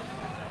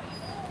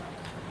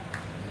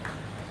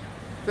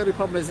 The only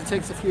problem is it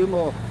takes a few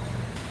more.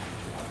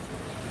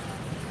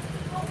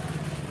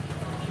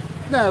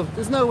 No,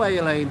 there's no way,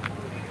 Elaine.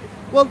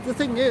 Well, the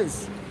thing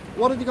is,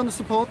 what are they going to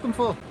support them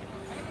for?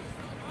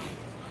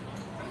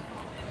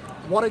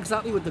 What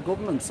exactly would the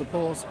government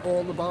support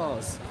all the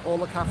bars, all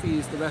the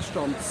cafes, the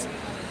restaurants,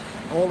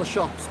 all the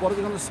shops? What are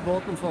they going to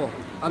support them for?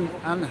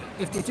 And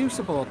if they do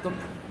support them,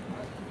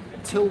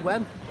 till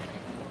when?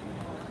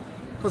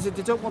 Because if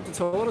they don't want the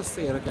tourists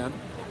here again,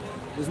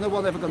 there's no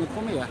one ever going to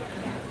come here.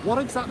 What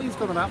exactly is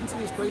going to happen to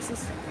these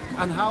places?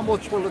 And how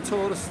much will the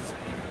tourists,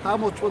 how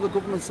much will the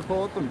government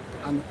support them?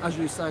 And as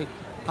you say,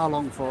 how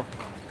long for?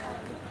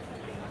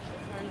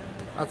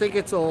 I think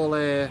it's all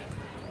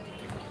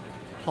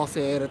hot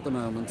air at the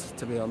moment,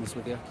 to be honest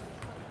with you.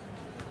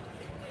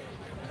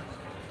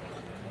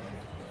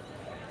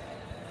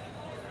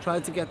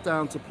 Tried to get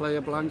down to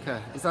Playa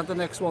Blanca. Is that the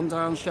next one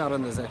down,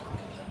 Sharon, is it?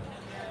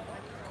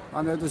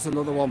 I know there's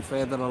another one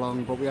further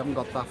along, but we haven't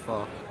got that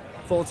far.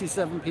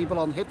 47 people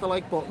on. Hit the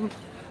like button.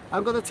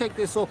 I'm going to take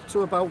this up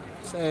to about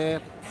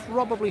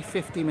probably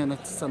 50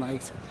 minutes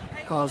tonight,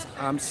 because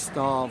I'm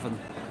starving.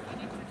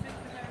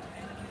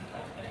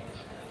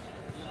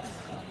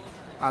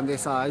 And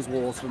this eye's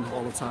watering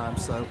all the time,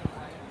 so.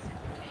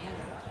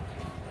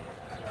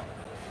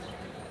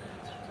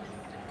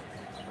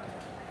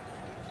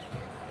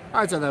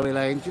 I don't know,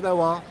 Elaine. Do you know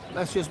what?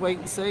 Let's just wait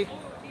and see.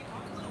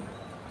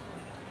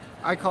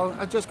 I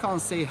just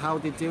can't see how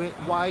they do it.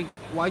 Why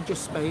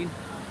just Spain?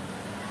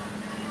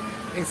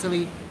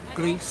 Italy,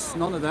 Greece,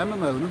 none of them are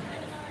moaning.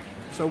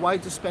 So why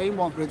does Spain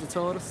want rid of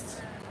tourists?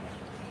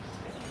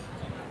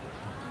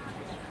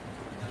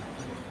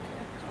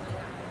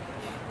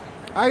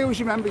 I always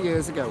remember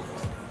years ago,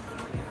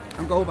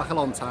 I'm going back a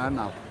long time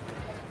now,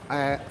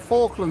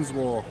 Falklands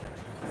War,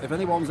 if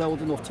anyone's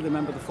old enough to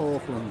remember the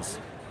Falklands.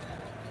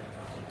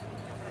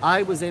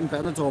 I was in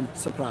Benidorm,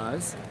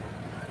 surprise,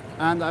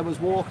 and I was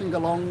walking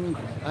along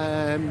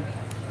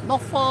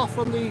not far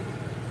from the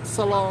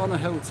Solana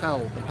Hotel,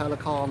 the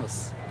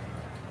Pelicanos,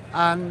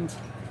 and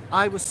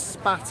I was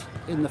spat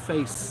in the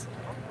face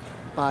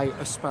by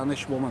a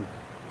Spanish woman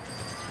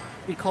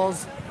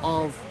because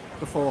of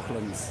the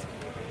Falklands.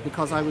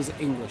 Because I was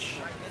English,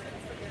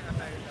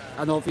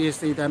 and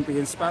obviously them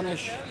being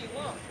Spanish,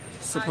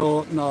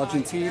 supporting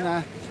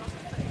Argentina,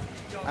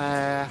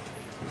 I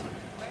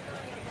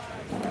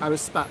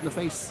was spat in the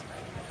face,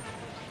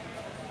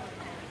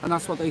 and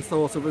that's what they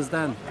thought of us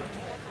then.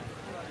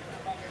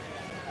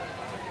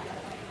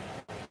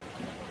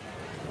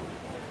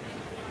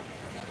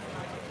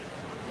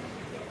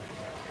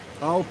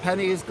 Oh,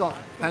 Penny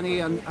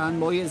and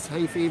Moya's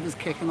hay fever's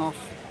kicking off.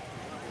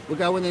 We're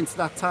going into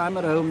that time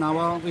at home now,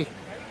 aren't we?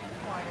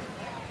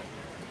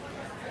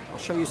 I'll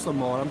show you some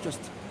more.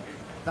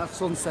 That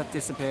sunset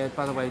disappeared,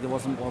 by the way. There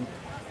wasn't one,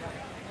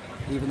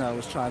 even though I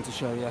was trying to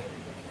show you.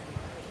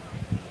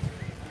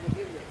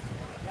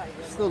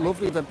 Still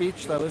lovely, the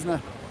beach though, isn't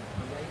it?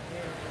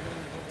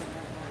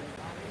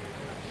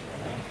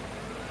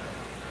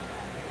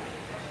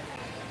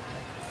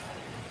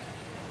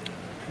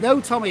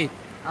 No, Tommy,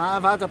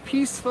 I've had a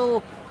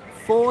peaceful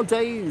 4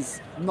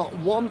 days. Not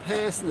one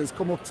person has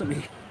come up to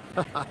me.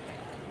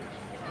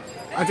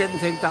 I didn't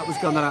think that was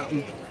going to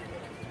happen.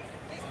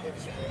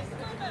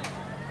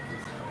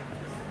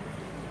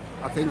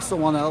 I think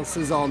someone else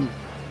is on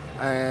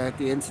the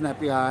internet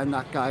behind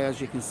that guy,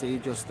 as you can see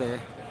just there.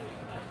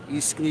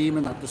 He's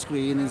screaming at the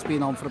screen. He's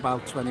been on for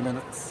about 20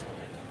 minutes.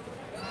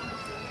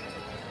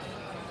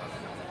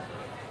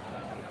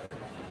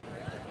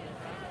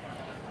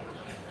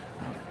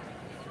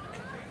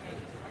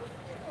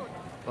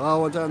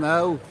 Oh, I don't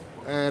know,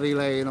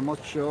 Elaine, I'm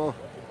not sure.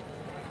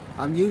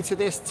 I'm new to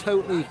this,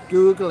 totally.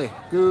 Google it,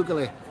 Google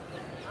it.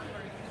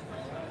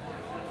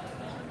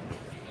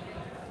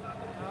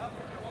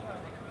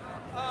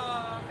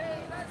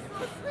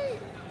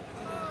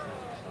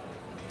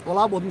 Well,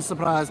 that wouldn't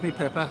surprise me,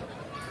 Pippa.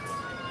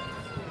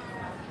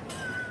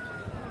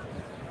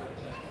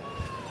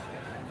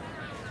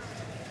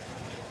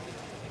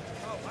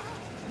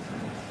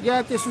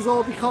 Yeah, this was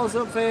all because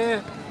of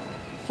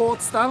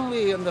Port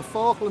Stanley and the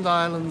Falkland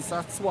Islands,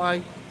 that's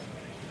why.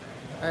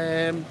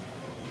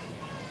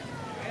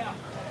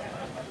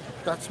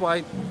 That's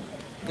why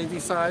they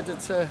decided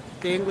the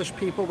English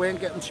people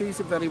weren't getting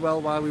treated very well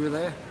while we were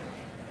there.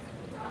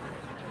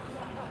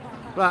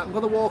 Right, I'm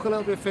going to walk a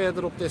little bit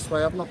further up this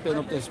way. I've not been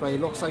up this way. It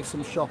looks like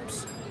some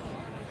shops.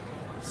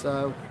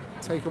 So,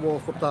 take a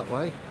walk up that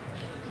way.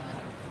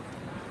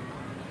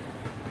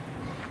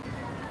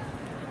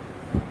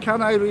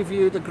 Can I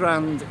review the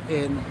Grande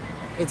Inn?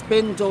 It's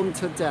been done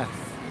to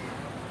death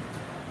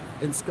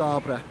in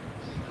Scarborough.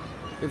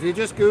 If you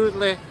just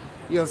Google it,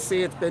 you'll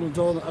see it's been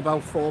done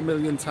about 4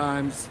 million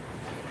times.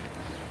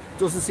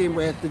 Doesn't seem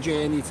worth the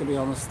journey, to be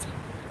honest.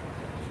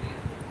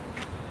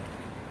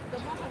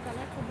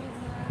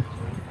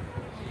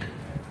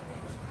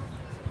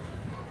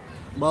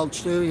 Well,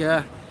 true,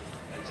 yeah.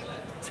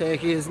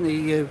 Turkey isn't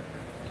EU.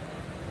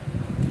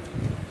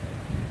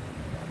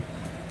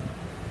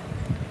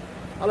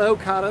 Hello,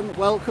 Karen.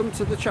 Welcome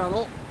to the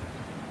channel.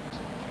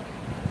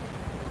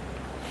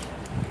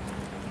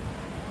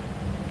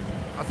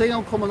 I think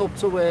I'm coming up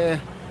to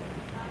where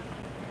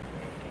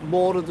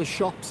more of the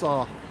shops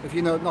are. If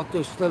you know, not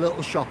just the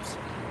little shops.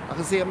 I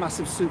can see a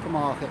massive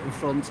supermarket in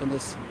front, and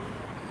there's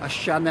a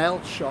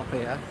Chanel shop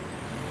here.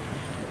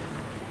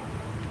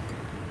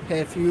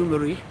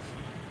 Perfumery.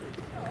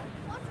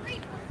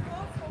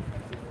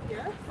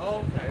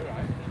 Oh, okay,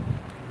 right.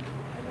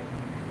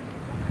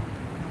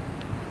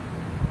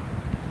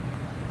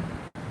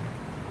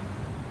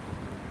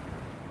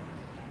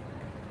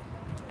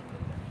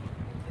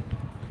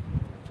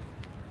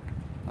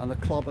 And a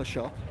clobber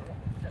shop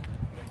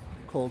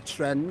called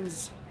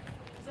Trends.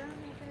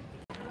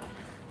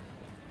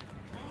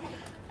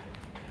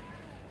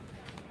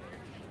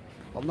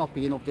 I've not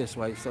been up this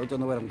way, so I don't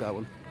know where I'm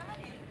going.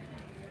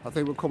 I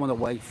think we're coming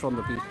away from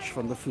the beach,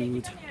 from the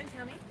food.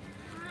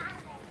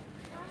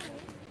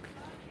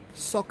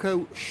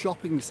 Socko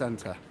Shopping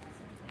Centre.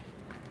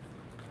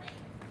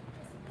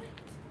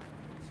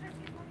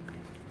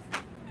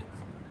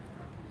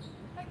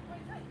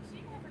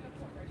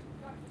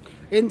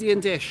 Indian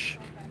dish.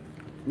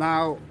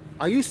 Now,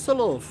 I used to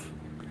love,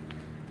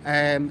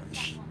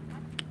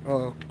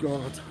 oh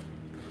God,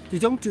 they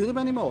don't do them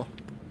anymore.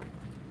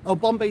 Oh,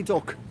 Bombay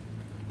duck.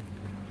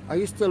 I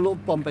used to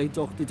love Bombay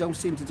duck. They don't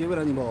seem to do it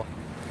anymore.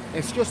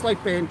 It's just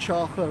like burnt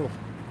charcoal.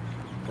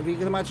 If you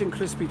can imagine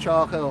crispy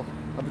charcoal,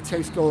 it would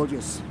taste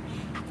gorgeous.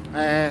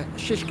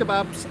 Shish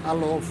kebabs, I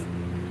love,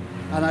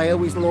 and I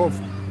always love.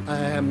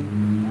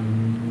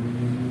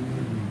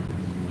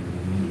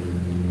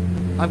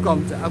 I've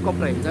got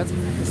brain dead.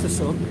 It's the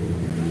sun.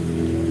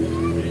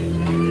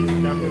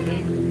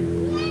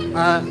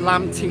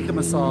 Lamb tikka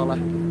masala.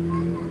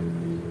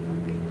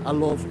 I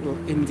love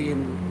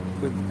Indian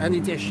with any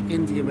dish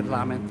Indian with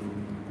lamb in.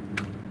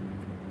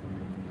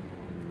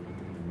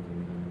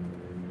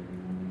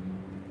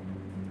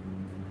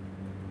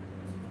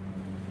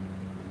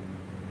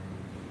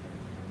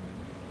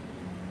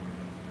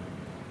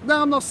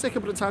 No, I'm not sick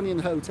of Britannian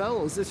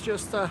hotels. It's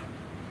just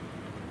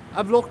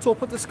I've looked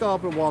up at the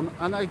Scarborough one,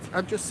 and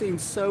I've just seen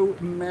so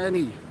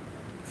many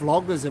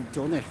vloggers have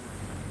done it.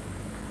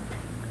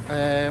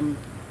 And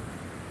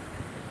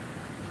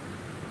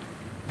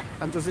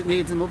does it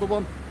need another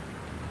one?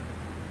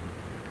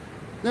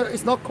 No,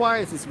 it's not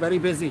quiet. It's very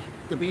busy.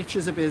 The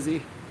beaches are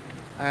busy.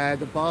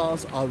 The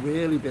bars are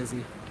really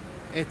busy.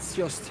 It's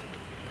just,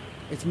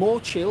 it's more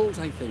chilled,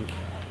 I think.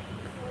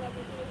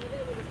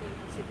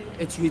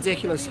 It's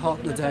ridiculous hot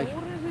in the day.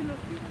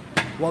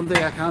 One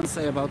thing I can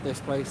say about this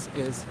place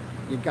is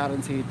you're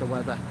guaranteed the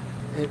weather.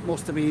 It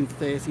must have been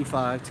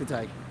 35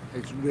 today.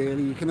 It's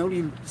really, you can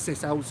only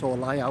sit out or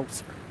lie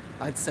out,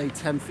 I'd say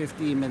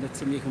 10-15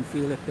 minutes, and you can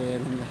feel it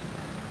burning you.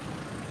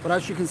 But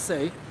as you can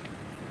see,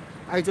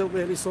 I don't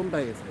really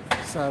sunbathe,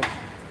 so,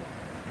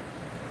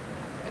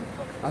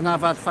 and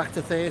I've had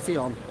factor 30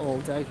 on all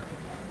day.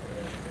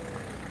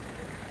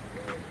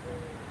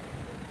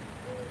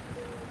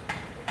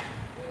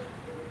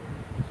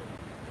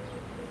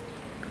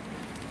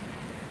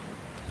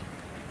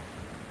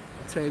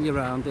 Turn you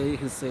around there, you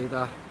can see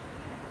that.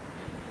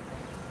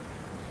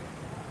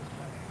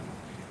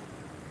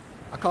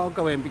 I can't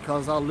go in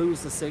because I'll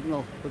lose the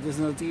signal, but there's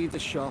an Adidas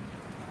shop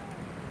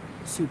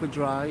super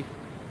dry.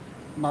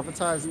 I'm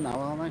advertising now,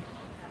 aren't I?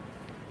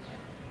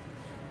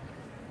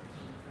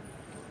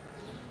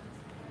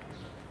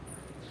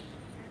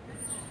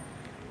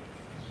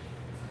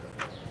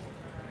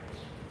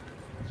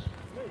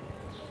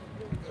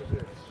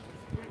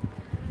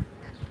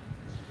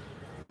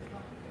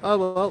 Oh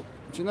well,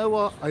 do you know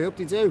what? I hope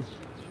they do.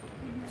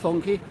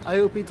 Funky. I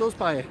hope he does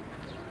buy it.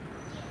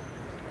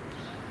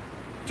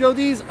 Joe,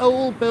 these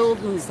old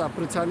buildings that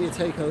Britannia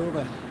take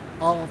over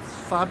are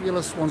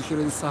fabulous once you're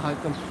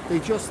inside them. They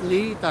just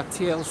need that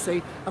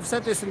TLC. I've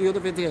said this in the other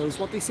videos.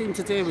 What they seem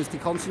to do is they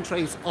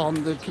concentrate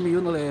on the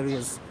communal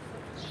areas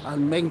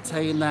and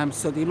maintain them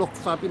so they look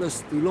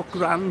fabulous. They look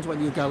grand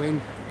when you go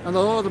in. And a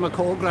lot of them are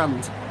called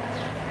grand.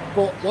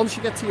 But once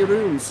you get to your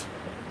rooms,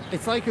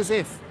 it's like as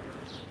if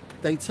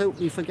they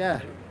totally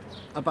forget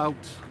about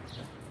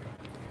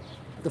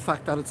the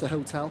fact that it's a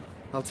hotel.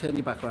 I'll turn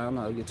you back around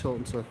now, you're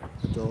talking to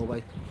the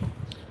doorway.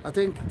 I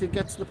think they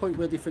get to the point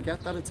where they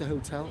forget that it's a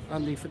hotel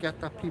and they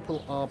forget that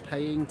people are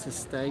paying to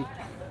stay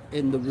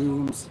in the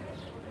rooms.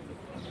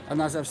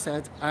 And as I've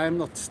said, I'm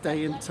not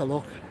staying to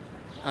look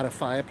at a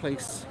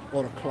fireplace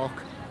or a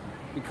clock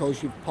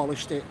because you've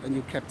polished it and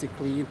you've kept it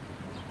clean.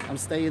 I'm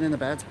staying in a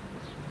bed.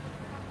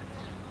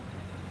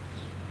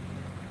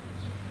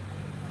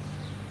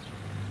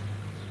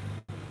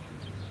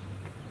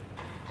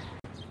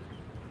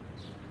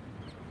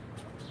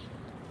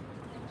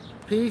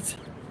 Pete,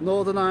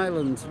 Northern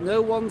Ireland,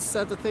 no one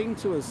said a thing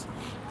to us.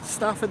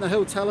 Staff in the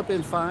hotel have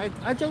been fined.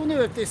 I don't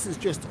know if this is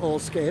just all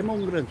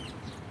scaremongering.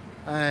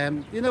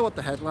 You know what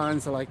the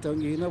headlines are like,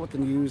 don't you? You know what the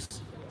news.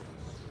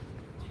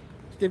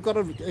 They've got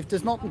to, if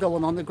there's nothing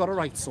going on, they've got to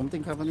write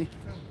something, haven't they?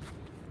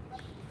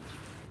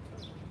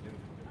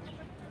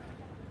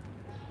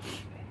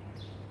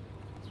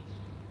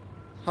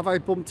 Have I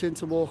bumped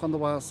into Walk on the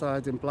Wild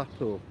Side in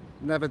Blackpool?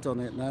 Never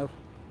done it, no.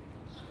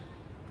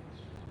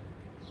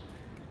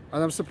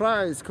 And I'm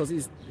surprised because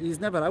he's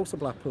never out of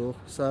Blackpool,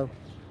 so.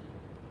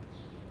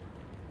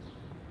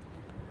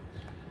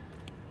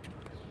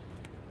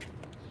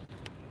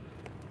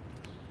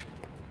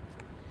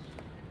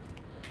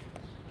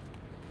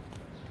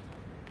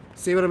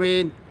 See what I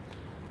mean?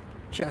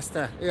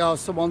 Chester, you know,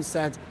 someone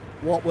said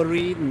what we're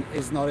reading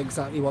is not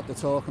exactly what they're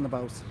talking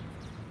about.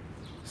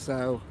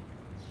 So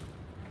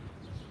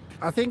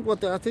I think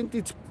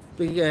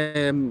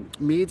the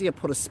media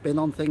put a spin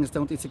on things,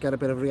 don't they, to get a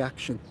bit of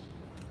reaction.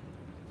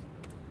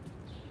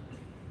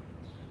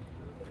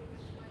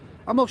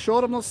 I'm not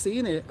sure, I've not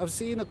seen it. I've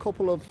seen a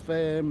couple of,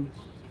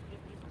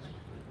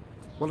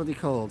 what are they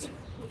called?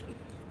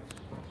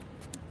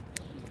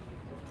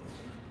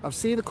 I've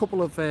seen a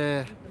couple of,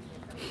 there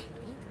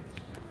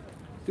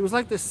was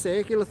like this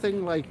circular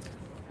thing, like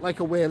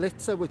a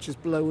Wurlitzer, which is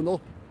blown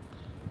up.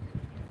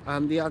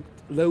 And they had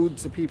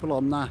loads of people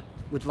on that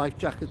with life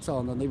jackets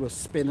on and they were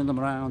spinning them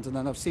around. And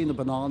then I've seen the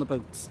banana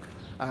boats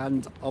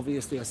and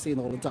obviously I've seen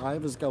all the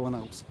divers going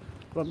out.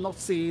 But I've not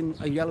seen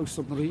a yellow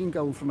submarine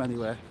going from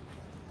anywhere.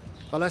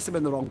 Unless I'm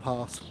in the wrong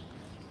part.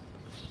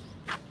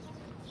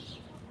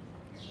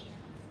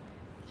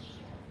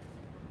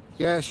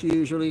 Yes,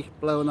 usually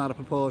blown out of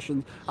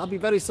proportion. I'll be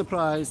very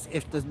surprised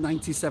if the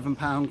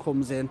 £97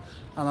 comes in,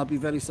 and I'll be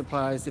very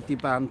surprised if they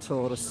ban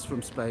tourists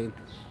from Spain.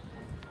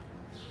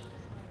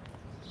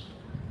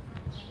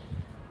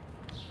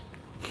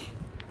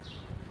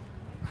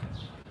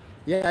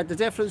 Yeah, the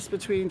difference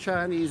between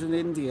Chinese and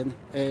Indian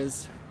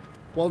is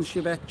once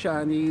you've ate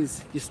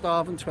Chinese, you're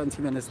starving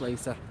 20 minutes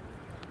later.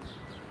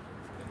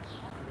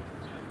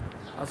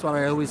 That's what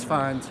I always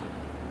find.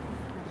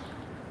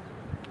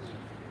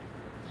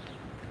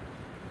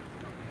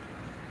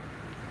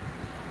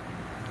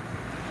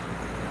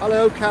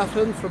 Hello,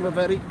 Catherine, from a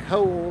very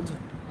cold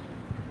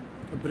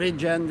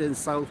Bridgend in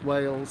South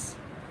Wales.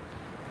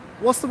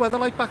 What's the weather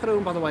like back at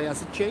home, by the way?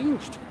 Has it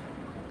changed?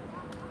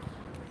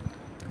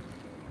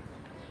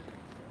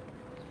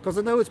 Because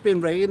I know it's been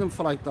raining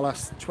for like the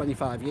last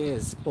 25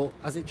 years, but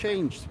has it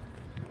changed?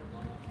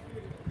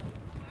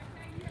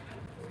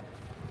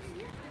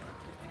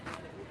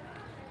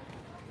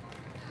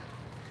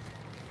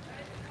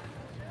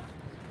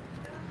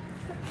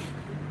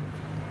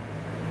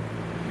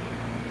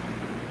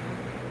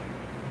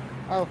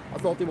 Oh, I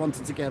thought they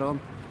wanted to get on.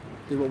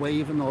 They were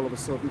waving all of a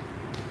sudden.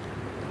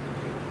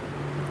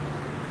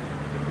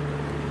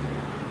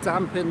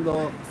 Damp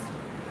indoors.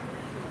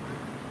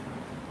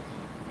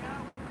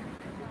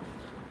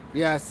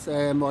 Yes,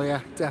 oh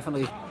yeah,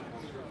 definitely.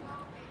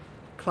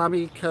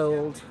 Clammy,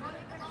 cold.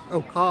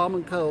 Oh, calm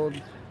and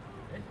cold.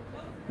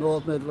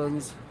 North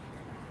Midlands.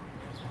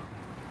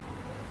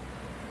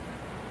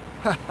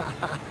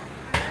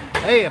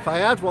 Hey, if I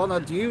had one,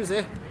 I'd use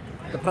it.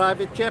 The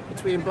private jet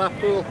between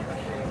Blackpool.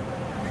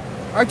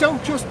 I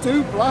don't just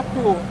do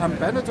Blackpool and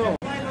Benidorm.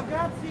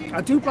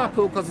 I do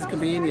Blackpool because it's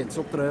convenient, it's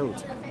up the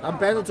road. And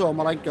Benidorm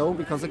I like going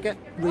because I get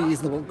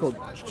reasonable good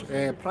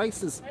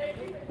prices,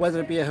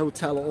 whether it be a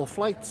hotel or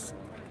flights.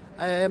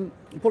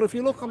 But if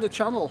you look on the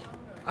channel,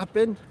 I've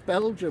been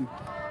Belgium,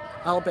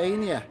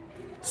 Albania,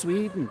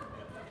 Sweden.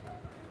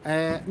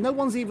 No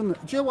one's even, do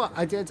you know what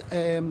I did?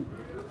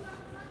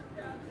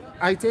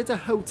 I did a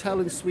hotel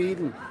in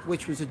Sweden,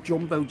 which was a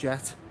jumbo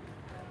jet,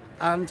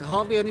 and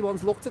hardly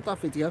anyone's looked at that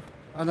video,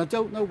 and I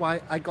don't know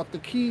why. I got the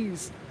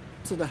keys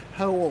to the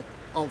whole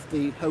of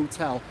the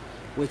hotel,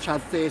 which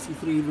had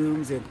 33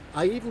 rooms in.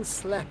 I even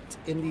slept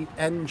in the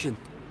engine.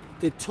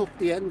 They took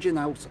the engine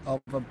out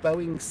of a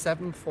Boeing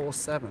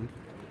 747,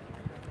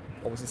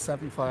 or was it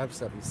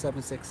 757,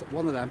 76,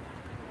 one of them,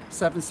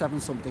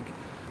 77 something.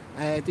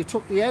 They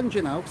took the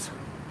engine out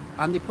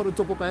and they put a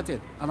double bed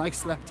in, and I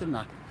slept in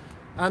that.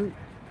 And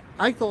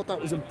I thought that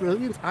was a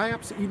brilliant, I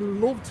absolutely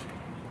loved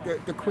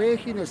the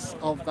quirkiness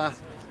of that,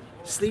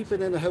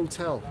 sleeping in a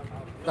hotel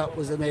that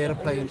was an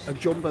aeroplane, a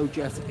jumbo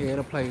jet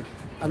aeroplane,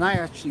 and I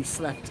actually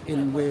slept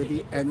in where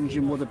the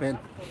engine would have been.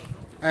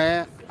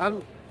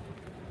 And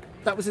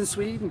that was in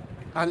Sweden,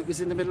 and it was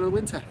in the middle of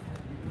winter,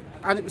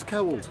 and it was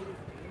cold.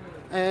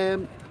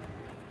 But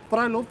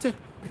I loved it.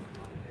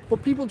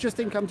 But people just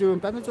think I'm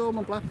doing Benidorm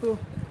and Blackpool.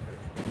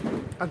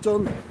 I've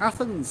done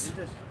Athens,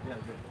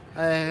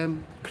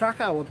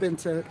 Krakow. I've been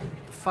to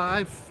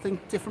 5, I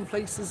think, different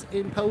places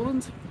in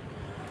Poland.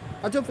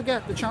 And don't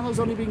forget, the channel's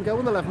only been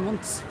going 11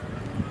 months.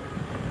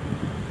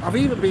 I've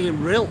even been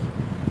in Rill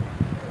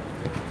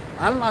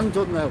and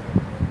Llandudno.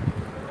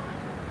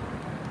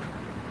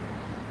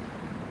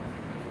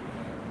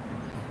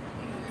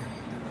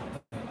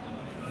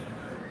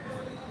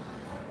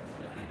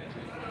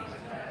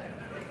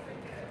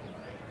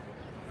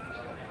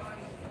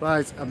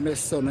 Right, I've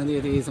missed so many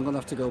of these, I'm going to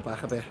have to go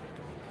back a bit.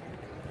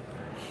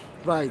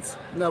 Right,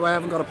 no, I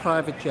haven't got a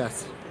private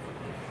jet.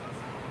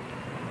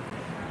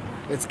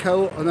 It's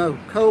cold, oh no,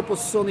 cold but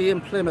sunny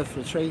in Plymouth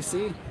for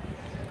Tracy.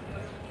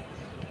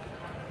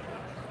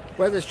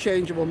 Weather's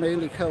changeable,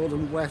 mainly cold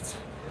and wet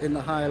in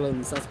the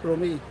Highlands, that's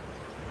Brummy.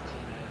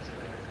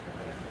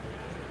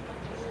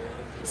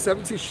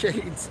 70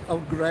 shades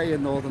of grey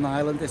in Northern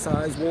Ireland, this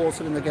eye's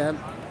watering again,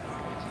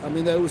 and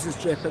my nose is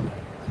dripping.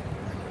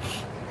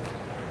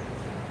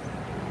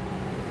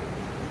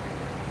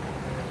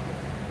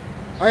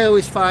 I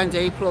always find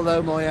April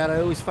though, Moya, I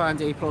always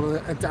find April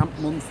a damp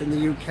month in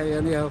the UK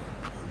anyhow.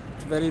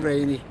 It's very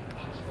rainy.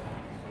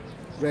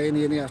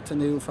 Rainy in the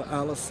afternoon for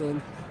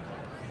Alison.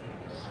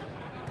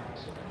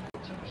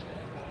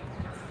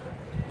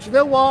 Do you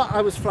know what?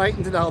 I was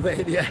frightened in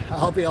Albania,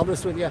 I'll be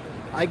honest with you.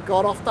 I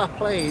got off that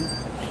plane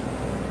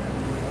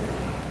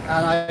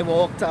and I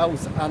walked out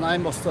and I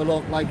must have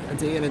looked like a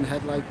deer in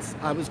headlights.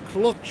 I was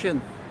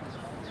clutching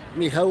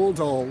me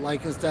hold all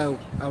like as though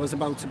I was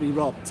about to be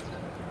robbed.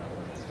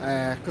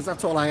 Because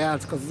that's all I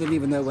had, because I didn't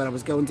even know where I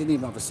was going, didn't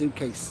even have a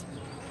suitcase.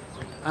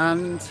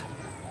 And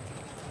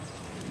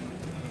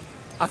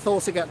I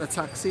thought to get the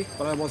taxi,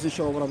 but I wasn't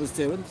sure what I was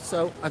doing.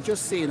 So I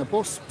just seen a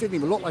bus, didn't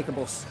even look like a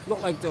bus,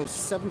 looked like those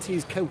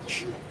 70s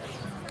coach.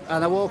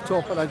 And I walked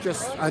up and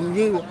I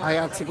knew I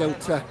had to go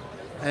to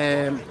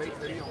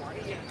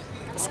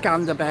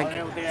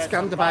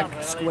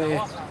Skanderbeg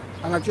Square.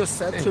 And I just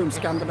said to him,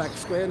 Skanderbeg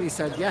Square, and he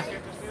said, yeah.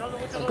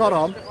 I got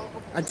on.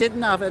 I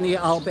didn't have any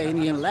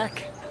Albanian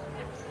lek.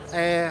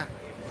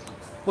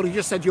 But he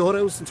just said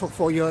euros and took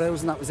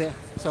 €4 and that was it.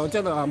 So I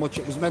don't know how much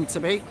it was meant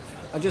to be.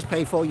 I just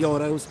paid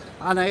 €4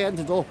 and I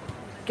ended up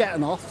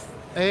getting off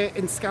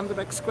in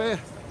Skanderbeg Square.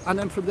 And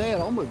then from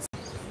there onwards,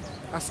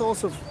 I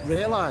sort of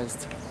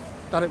realised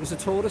that it was a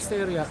tourist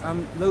area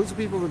and loads of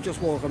people were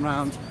just walking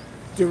around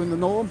doing the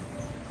norm.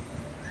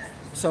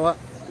 So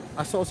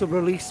I sort of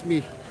released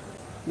me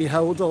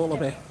hold all a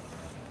bit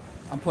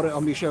and put it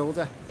on my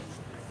shoulder.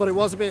 But it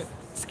was a bit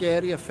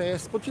scary at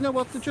first. But you know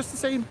what? They're just the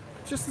same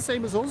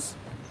as us.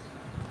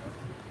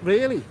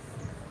 Really.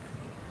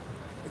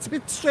 It's a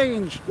bit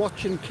strange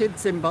watching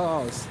kids in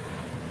bars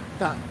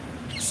that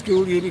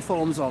school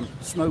uniforms on,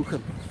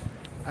 smoking.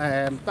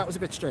 That was a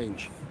bit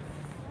strange.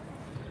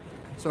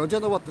 So I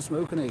don't know what the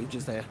smoking age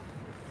is there,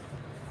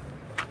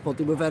 but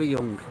they were very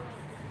young.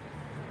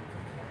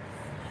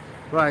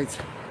 Right.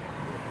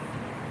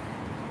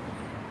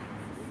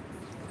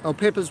 Oh,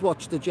 Pippa's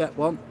watched the jet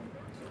one.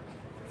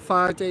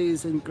 5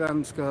 days in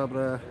Grand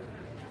Scarborough.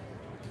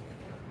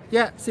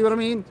 Yeah, see what I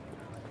mean?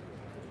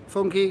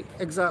 Funky,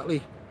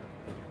 exactly.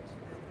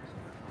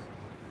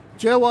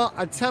 Do you know what?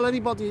 I'd tell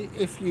anybody,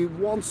 if you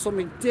want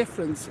something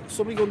different,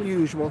 something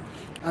unusual,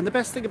 and the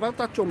best thing about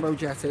that jumbo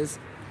jet is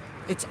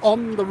it's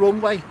on the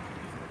runway.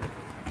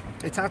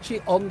 It's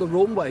actually on the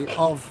runway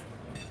of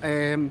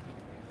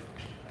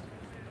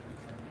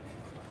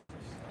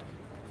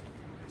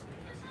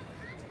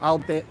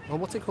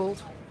what's it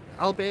called?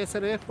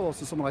 Alberta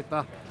Airport or something like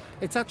that.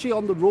 It's actually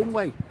on the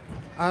runway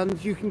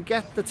and you can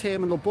get the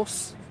terminal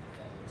bus.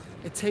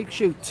 It takes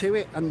you to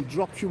it and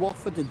drops you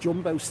off at the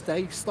jumbo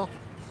stay stop.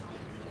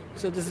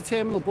 So there's a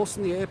terminal bus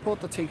in the airport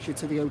that takes you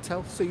to the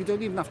hotel, so you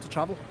don't even have to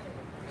travel.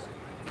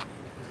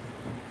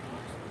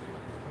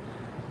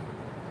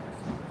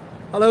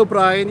 Hello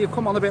Brian, you've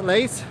come on a bit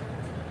late.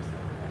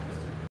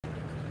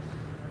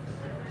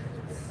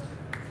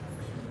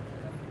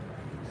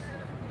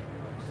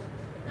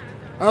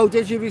 Oh,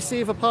 did you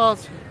receive a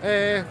part?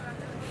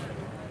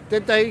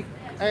 Did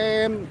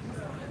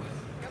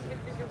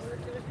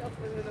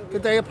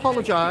they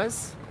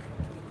apologise?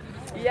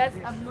 Yes,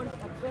 I'm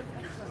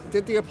not.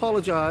 Did they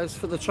apologise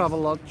for the travel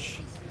lodge?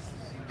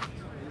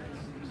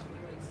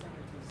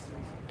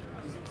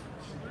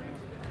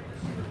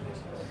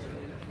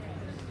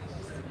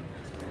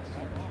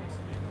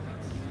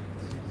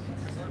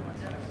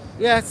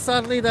 Yeah,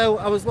 sadly though,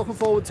 I was looking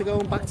forward to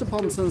going back to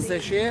Pontons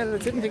this year. I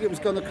didn't think it was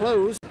going to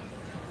close.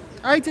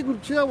 I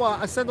didn't, you know what,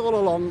 I said all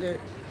along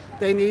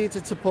they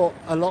needed to put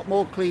a lot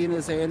more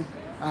cleaners in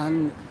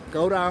and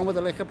go around with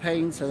a lick of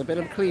paint and a bit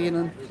of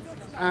cleaning.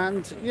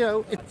 And, you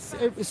know,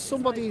 it was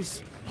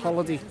somebody's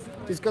holiday.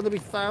 There's going to be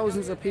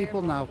thousands of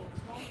people now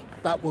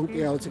that won't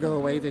be able to go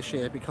away this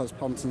year because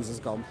Pontons has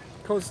gone.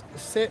 Because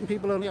certain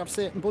people only have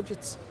certain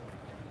budgets.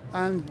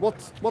 And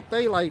what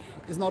they like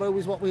is not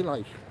always what we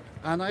like.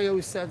 And I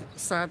always said,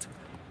 sad,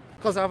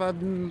 because I've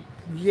had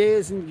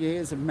years and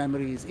years of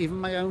memories, even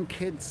my own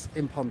kids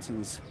in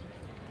Pontons.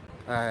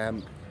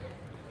 You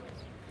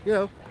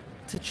know,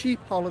 it's a cheap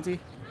holiday.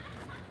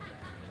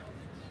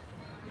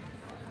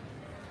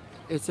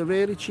 It's a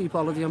really cheap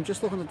holiday. I'm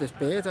just looking at this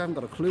bird, I haven't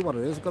got a clue what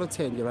it is. I've got to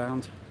turn you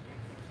around.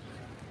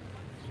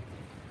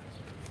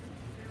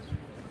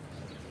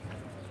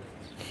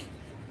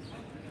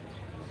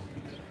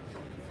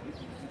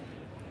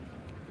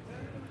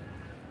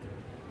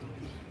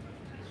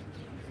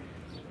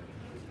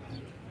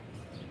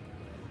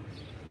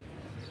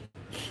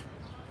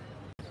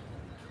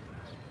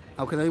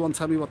 How can anyone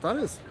tell me what that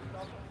is?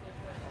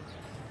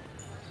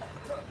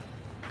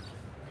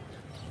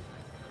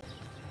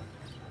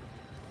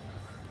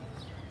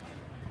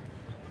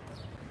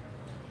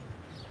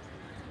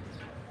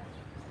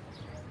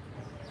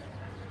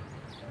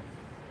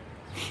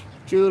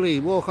 Julie,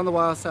 Walk on the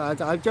Wild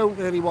Side. I don't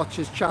really watch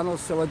his channel,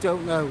 so I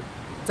don't know.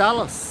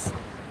 Dallas,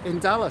 in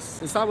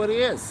Dallas, is that where he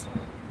is?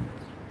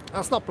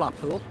 That's not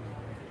Blackpool.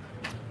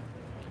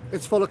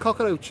 It's full of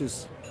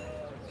cockroaches.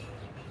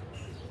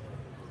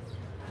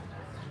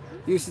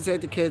 Used to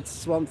take the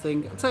kids one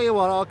thing. I'll tell you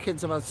what, our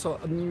kids have had so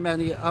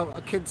many.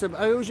 Our kids have,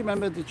 I always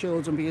remember the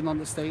children being on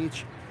the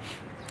stage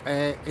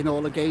in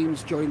all the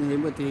games, joining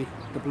in with the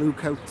blue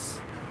coats.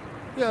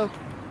 You know,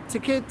 to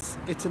kids,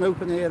 it's an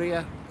open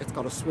area. It's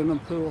got a swimming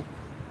pool.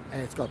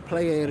 It's got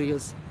play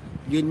areas.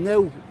 You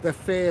know they're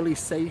fairly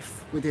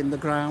safe within the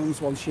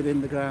grounds once you're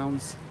in the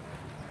grounds.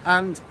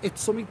 And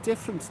it's something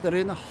different. They're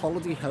in a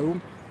holiday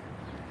home.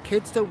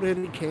 Kids don't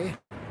really care.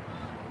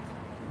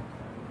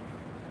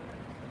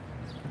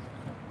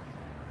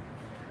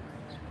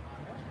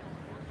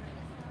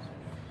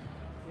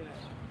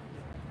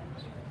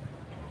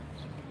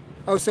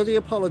 Oh, so they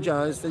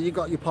apologised and you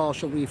got your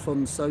partial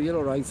refund, so you're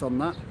all right on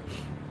that.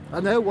 I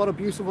know, what a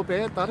beautiful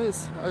bird that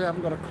is. I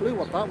haven't got a clue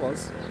what that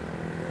was.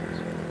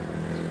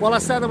 Well, I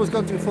said I was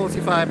going to do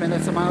 45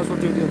 minutes. I might as well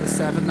do the other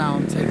 7 now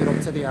and take it up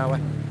to the hour.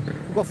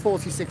 We've got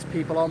 46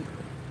 people on.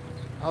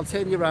 I'll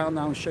turn you around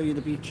now and show you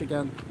the beach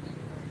again.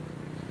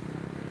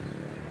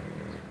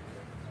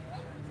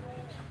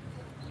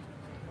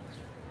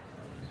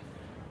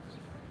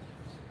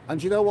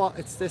 And you know what?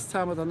 It's this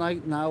time of the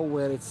night now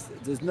where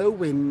there's no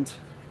wind.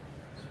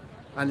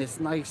 And it's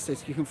nice,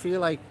 you can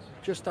feel like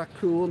just that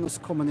coolness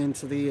coming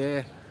into the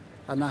air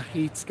and that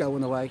heat's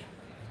going away.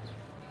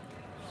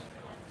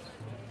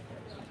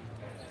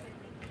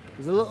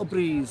 There's a little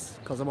breeze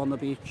because I'm on the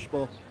beach,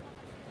 but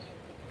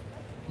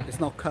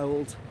it's not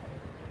cold.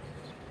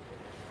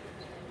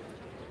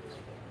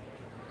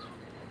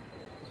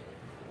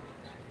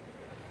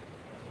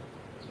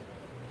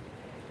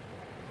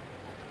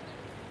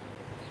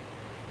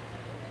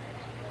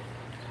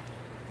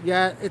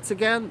 Yeah, it's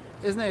again,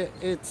 isn't it?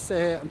 It's,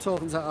 I'm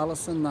talking to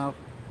Alison now.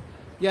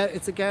 Yeah,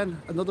 it's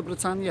again, another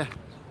Britannia.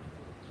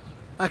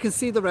 I can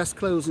see the rest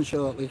closing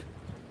shortly.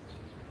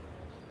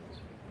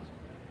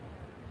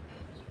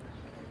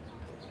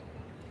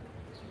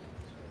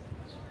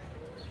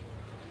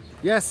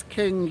 Yes,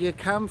 King, you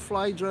can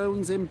fly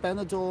drones in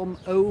Benidorm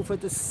over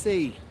the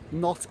sea,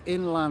 not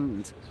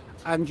inland.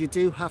 And you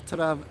do have to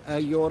have a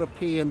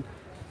European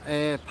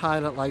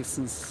pilot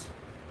license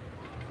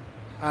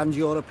and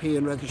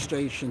European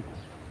registration.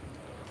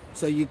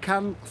 So you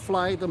can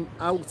fly them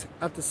out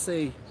at the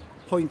sea,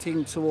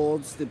 pointing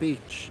towards the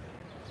beach,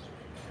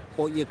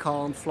 but you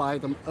can't fly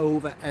them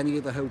over any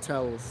of the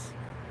hotels.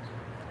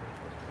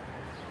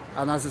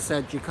 And as I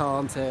said, you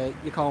can't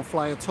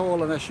fly at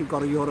all unless you've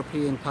got a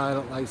European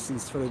pilot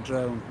license for a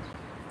drone.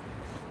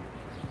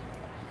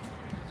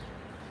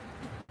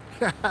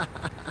 Do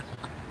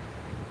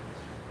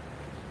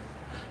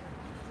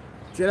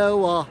you know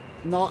what?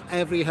 Not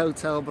every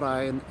hotel,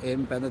 Brian,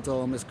 in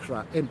Benidorm is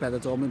crap. In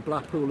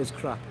Blackpool is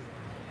crap.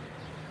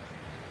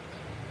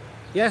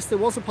 Yes, there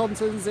was a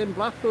Pontons in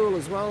Blackpool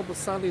as well, but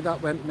sadly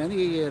that went many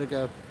a year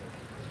ago.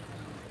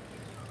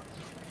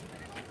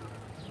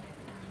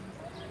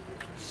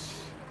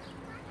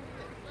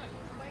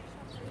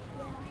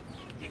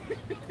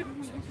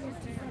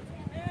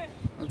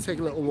 I'll take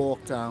a little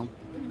walk down.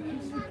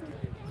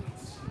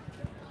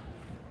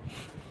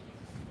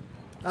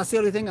 That's the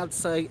only thing I'd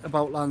say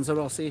about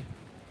Lanzarote,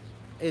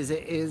 is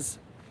it is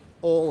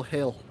all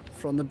hill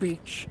from the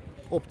beach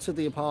up to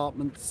the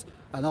apartments,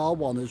 and our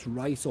one is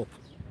right up.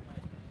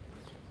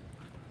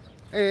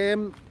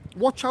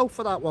 Watch out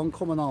for that one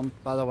coming on,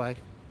 by the way.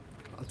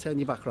 I'll turn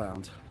you back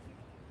round.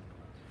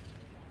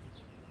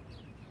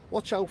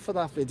 Watch out for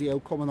that video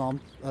coming on,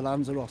 the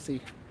Lanzarote.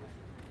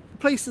 The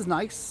place is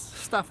nice,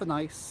 staff are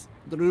nice,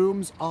 the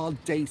rooms are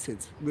dated,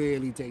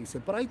 really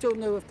dated, but I don't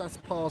know if that's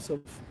part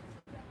of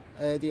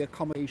the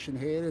accommodation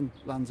here in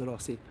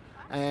Lanzarote.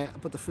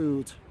 But the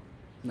food,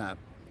 no,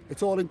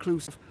 it's all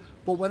inclusive.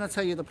 But when I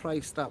tell you the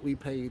price that we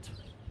paid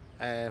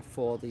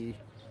for the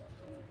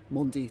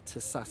Monday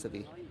to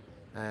Saturday,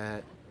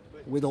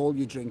 with all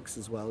your drinks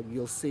as well,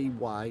 you'll see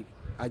why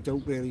I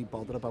don't really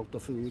bother about the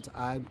food.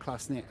 I'm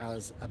classing it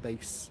as a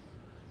base.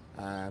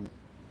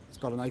 It's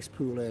got a nice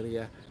pool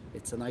area,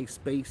 it's a nice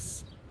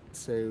base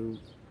to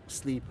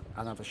sleep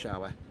and have a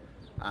shower,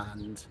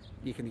 and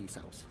you can eat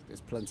out.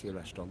 There's plenty of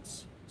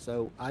restaurants.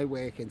 So I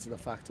work into the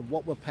fact of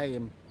what we're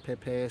paying per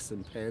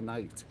person per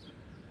night,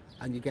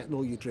 and you're getting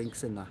all your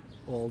drinks in there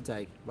all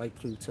day, right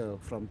through to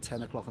from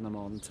 10 o'clock in the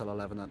morning till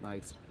 11 at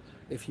night,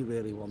 if you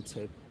really want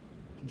to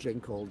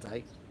drink all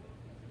day.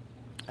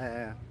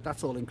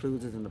 That's all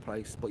included in the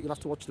price, but you'll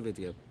have to watch the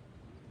video.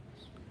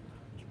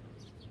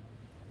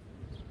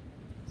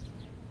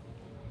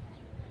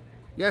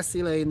 Yes,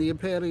 Elaine, the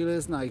Imperial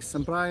is nice.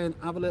 And Brian,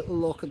 have a little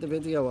look at the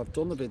video. I've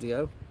done the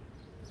video.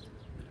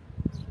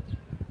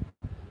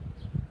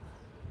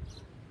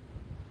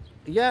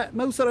 Yeah,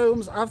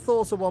 motorhomes, I've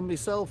thought of one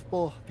myself,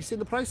 but have you seen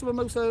the price of a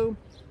motorhome?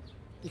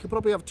 You could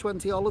probably have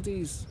 20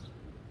 holidays.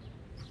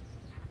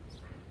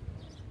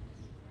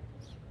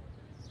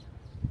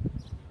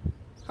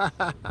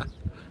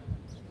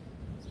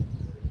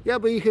 Yeah,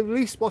 but you could at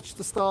least watch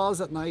the stars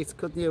at night,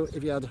 couldn't you,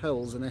 if you had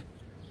holes in it?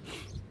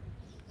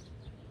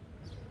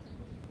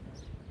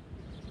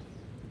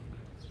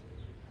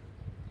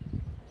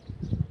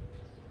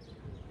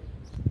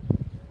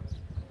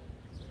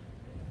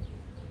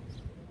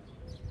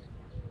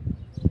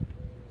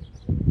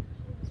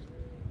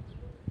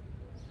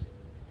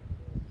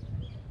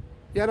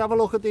 Yeah, have a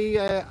look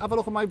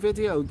at my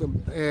video,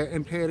 the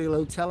Imperial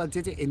Hotel. I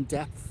did it in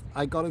depth.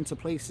 I got into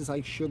places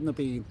I shouldn't have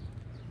been,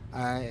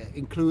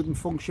 including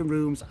function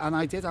rooms, and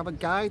I did have a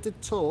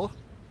guided tour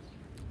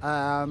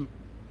around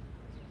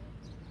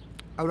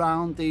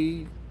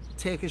the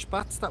Turkish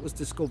baths that was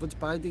discovered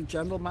by the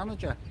general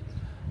manager.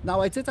 Now,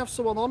 I did have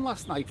someone on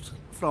last night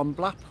from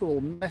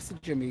Blackpool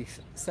messaging me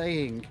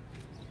saying,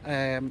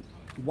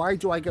 why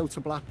do I go to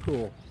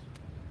Blackpool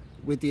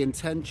with the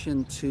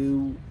intention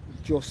to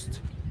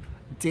just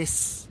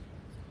diss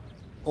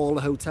all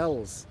the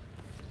hotels?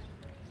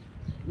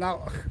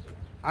 Now,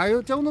 I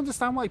don't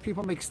understand why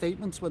people make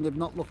statements when they've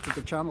not looked at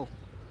the channel.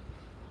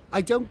 I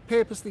don't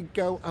purposely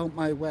go out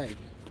my way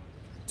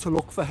to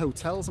look for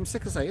hotels. I'm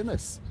sick of saying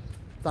this,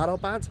 that are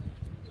bad.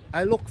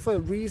 I look for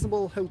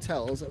reasonable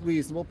hotels at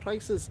reasonable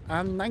prices,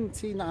 and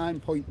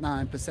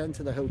 99.9%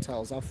 of the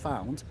hotels I've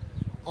found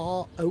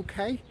are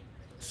okay.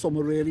 Some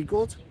are really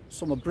good,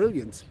 some are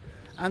brilliant,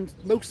 and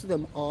most of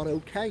them are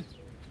okay.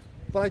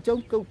 But I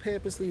don't go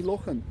purposely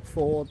looking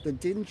for the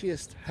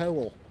dingiest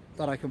hole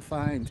that I can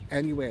find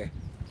anywhere.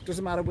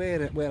 Doesn't matter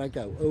where I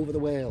go, over the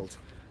world.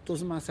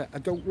 Doesn't matter, I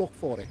don't look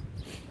for it.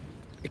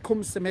 It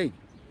comes to me.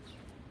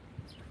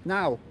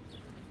 Now,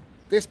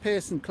 this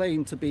person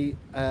claimed to be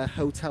a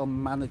hotel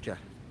manager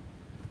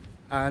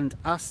and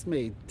asked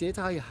me, did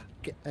I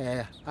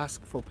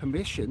ask for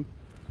permission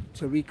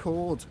to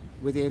record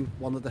within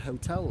one of the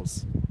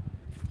hotels?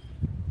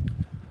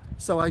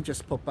 So I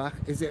just put back,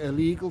 is it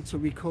illegal to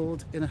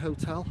record in a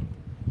hotel?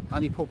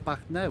 And he put back,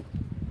 no.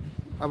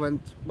 I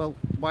went, well,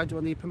 why do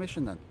I need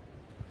permission then?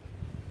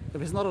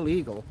 If it's not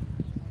illegal,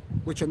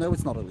 which I know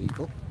it's not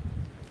illegal,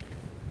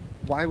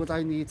 why would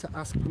I need to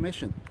ask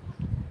permission?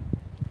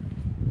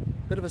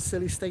 Bit of a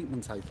silly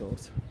statement, I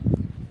thought.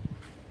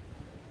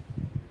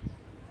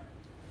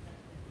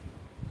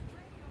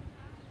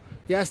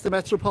 Yes, the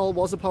Metropole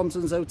was a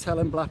Pontons Hotel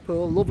in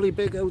Blackpool. Lovely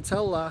big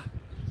hotel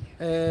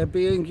there.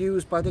 Being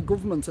used by the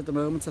government at the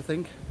moment, I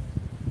think.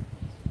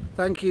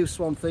 Thank you,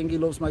 Swamp Thing, he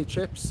loves my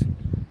chips.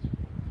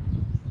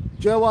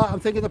 Joe, I'm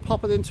thinking of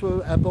popping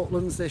into a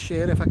Butlins this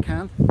year if I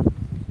can.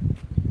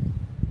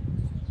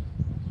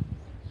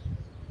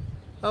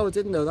 Oh, I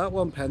didn't know that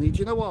one, Penny. Do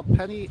you know what?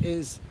 Penny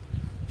is,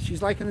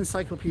 she's like an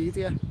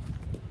encyclopedia.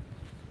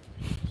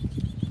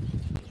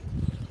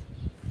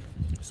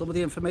 Some of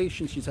the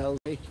information she tells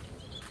me.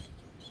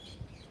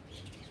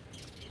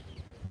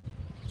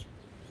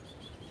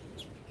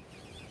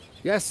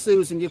 Yes,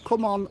 Susan, you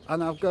come on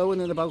and I'll go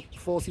in about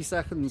 40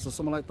 seconds or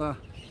something like that.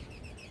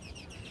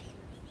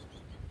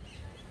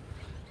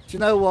 Do you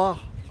know what?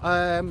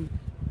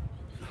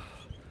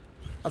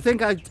 I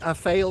think I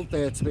failed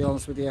there, to be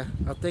honest with you.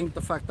 I think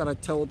the fact that I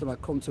told them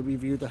I'd come to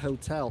review the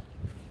hotel,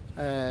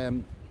 I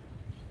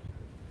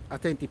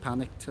think they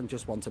panicked and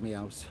just wanted me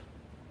out.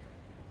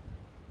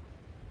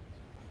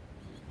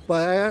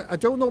 But I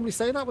don't normally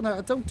say that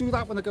I don't do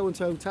that when I go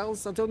into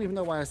hotels. I don't even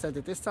know why I said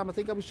it this time. I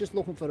think I was just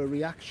looking for a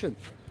reaction,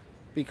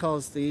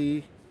 because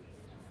there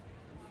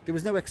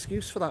was no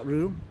excuse for that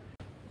room.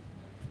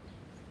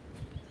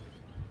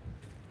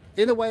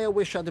 In a way, I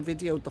wish I'd have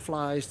videoed the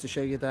flies to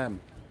show you them.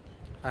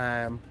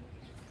 And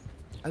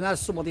as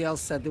somebody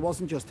else said, there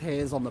wasn't just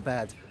hairs on the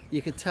bed.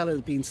 You could tell it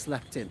had been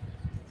slept in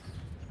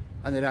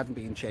and it hadn't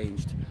been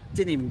changed.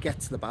 Didn't even get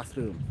to the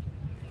bathroom.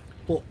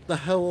 But the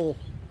whole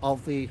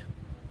of the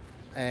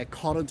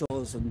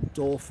corridors and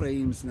door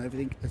frames and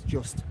everything is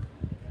just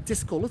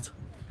discoloured.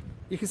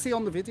 You can see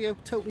on the video,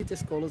 totally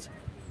discoloured.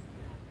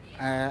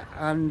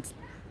 And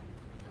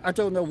I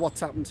don't know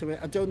what's happened to it.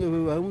 I don't know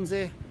who owns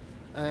it.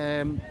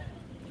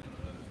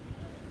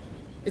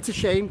 It's a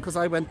shame because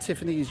I went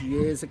Tiffany's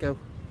years ago.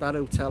 That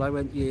hotel I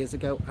went years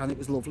ago and it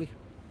was lovely.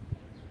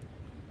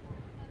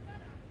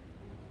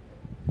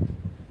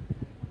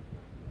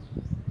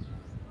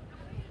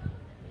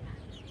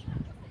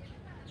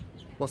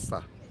 What's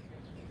that?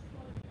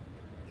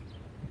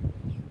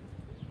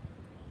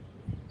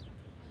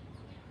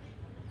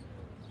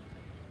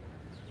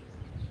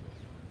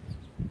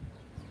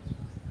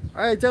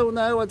 I don't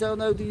know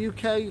the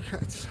UK.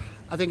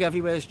 I think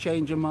everywhere's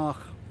changing, Mark.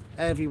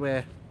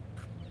 Everywhere.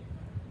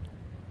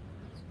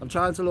 I'm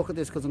trying to look at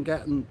this because I'm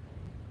getting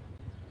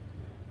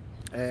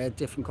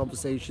different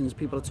conversations.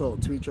 People are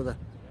talking to each other.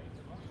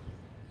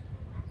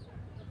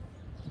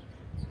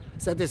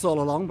 Said this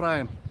all along,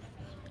 Brian.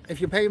 If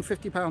you're paying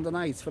 £50 a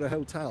night for a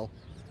hotel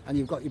and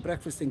you've got your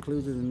breakfast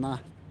included in that,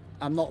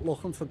 I'm not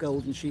looking for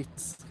golden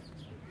sheets.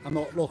 I'm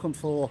not looking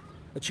for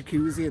a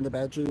jacuzzi in the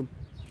bedroom.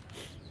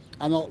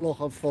 I'm not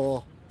looking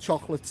for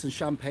chocolates and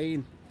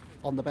champagne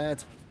on the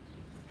bed.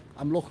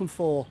 I'm looking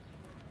for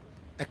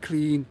a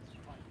clean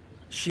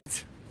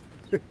sheet.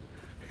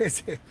 You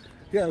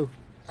know,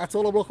 that's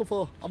all I'm looking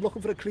for. I'm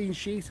looking for a clean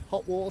sheet,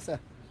 hot water.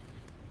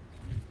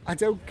 I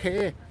don't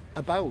care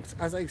about,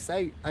 as I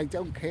say, I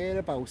don't care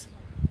about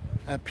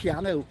a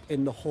piano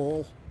in the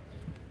hall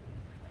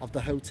of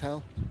the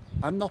hotel.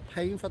 I'm not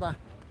paying for that.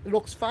 It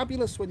looks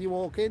fabulous when you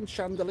walk in,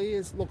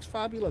 chandeliers, looks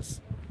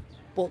fabulous.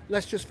 But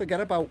let's just forget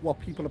about what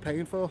people are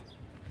paying for,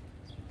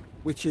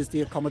 which is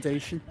the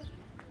accommodation.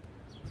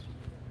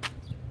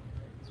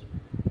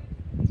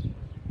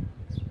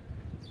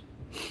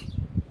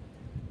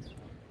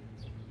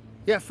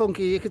 Yeah,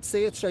 Funky, you could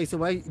see it straight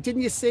away.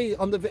 Didn't you see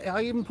on the,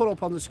 I even put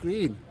up on the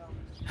screen,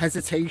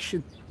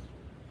 hesitation.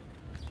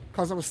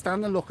 Because I was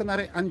standing looking at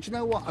it, and do you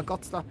know what? I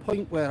got to that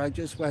point where I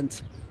just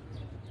went,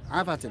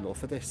 I've had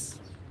enough of this.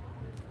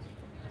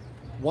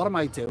 What am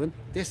I doing?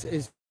 This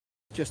is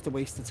just a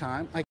waste of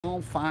time. I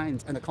can't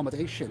find an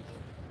accommodation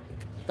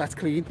that's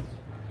clean.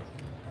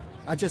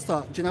 I just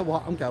thought, do you know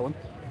what? I'm going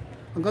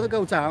to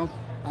go down,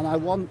 and I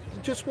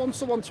just want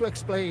someone to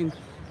explain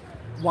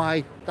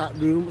why that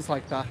room was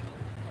like that.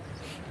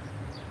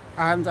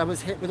 And I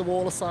was hit with a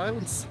wall of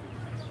silence,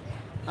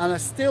 and I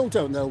still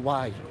don't know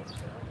why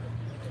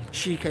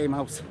she came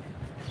out.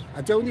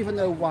 I don't even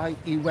know why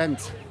he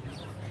went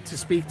to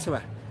speak to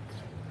her.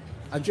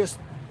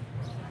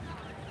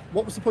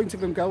 What was the point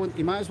of him going?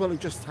 He might as well have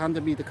just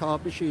handed me the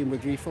card machine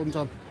with refund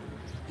on.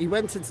 He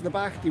went into the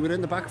back. They were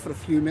in the back for a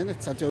few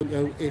minutes. I don't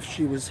know if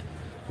she was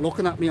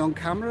looking at me on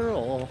camera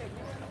or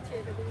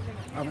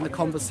having a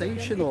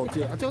conversation, or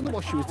I don't know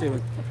what she was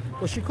doing.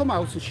 But she come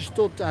out and she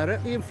stood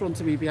directly in front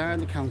of me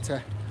behind the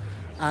counter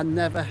and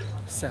never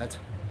said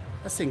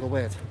a single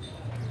word.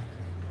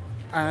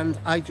 And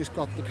I just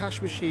got the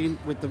cash machine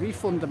with the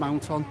refund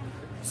amount on.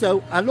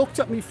 So I looked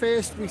at my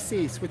first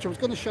receipt, which I was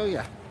going to show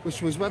you,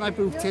 which was when I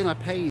booked in, I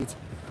paid.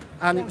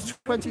 And it was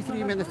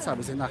 23 minutes I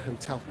was in that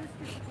hotel.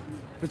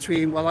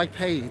 Between when I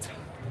paid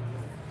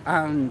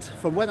and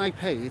from when I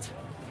paid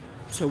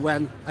to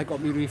when I got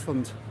my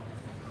refund.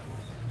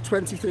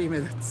 23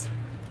 minutes.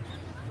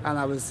 And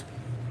I was,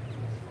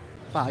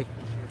 bye,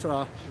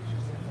 ta-ra.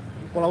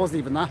 Well, I wasn't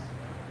even that.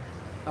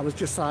 I was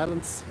just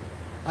silence.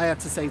 I had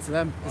to say to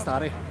them, is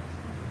that it?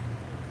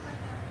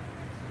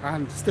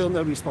 And still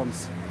no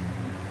response.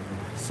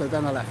 So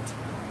then I left.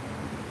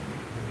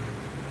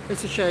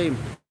 It's a shame.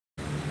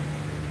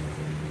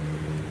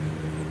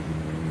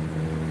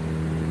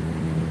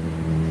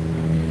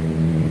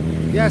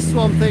 Yes,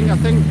 one thing, I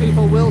think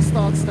people will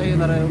start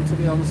staying at home, to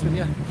be honest with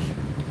you.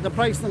 They're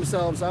pricing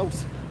themselves out.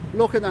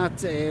 Looking at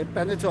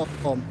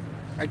Benidorm,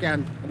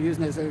 again, I'm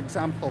using it as an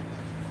example.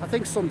 I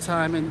think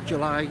sometime in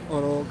July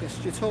or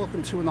August, you're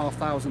talking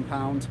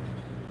 £2,500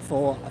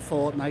 for a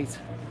fortnight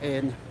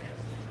in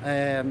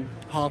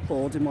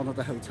hardboard in one of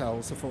the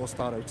hotels, a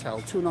 4-star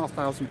hotel.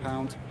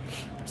 £2,500.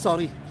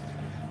 Sorry,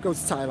 go to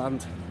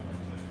Thailand,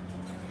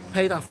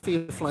 pay that for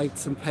your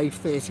flights and pay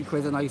 30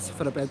 quid a night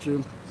for a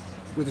bedroom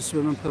with a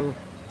swimming pool.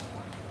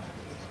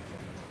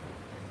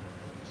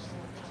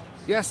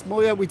 Yes,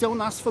 Moya, we don't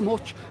ask for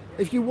much.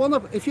 If you're going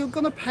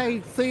to pay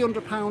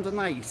 £300 a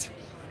night,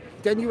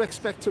 then you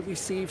expect to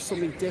receive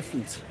something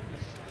different.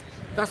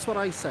 That's what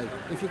I say.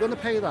 If you're going to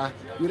pay that,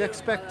 you'd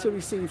expect to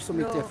receive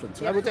something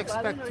different. I would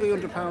expect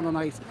 £300 a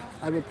night.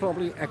 I would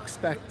probably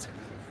expect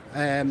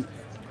a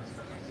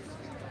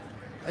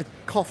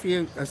coffee,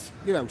 you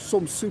know,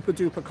 some super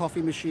duper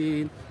coffee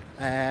machine,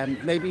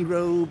 maybe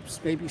robes,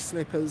 maybe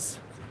slippers,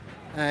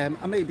 and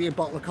maybe a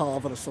bottle of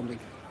Carver or something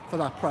for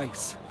that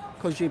price,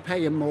 because you're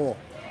paying more.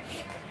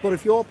 But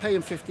if you're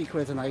paying 50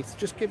 quid a night,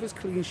 just give us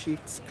clean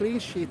sheets,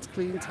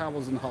 clean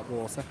towels and hot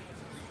water.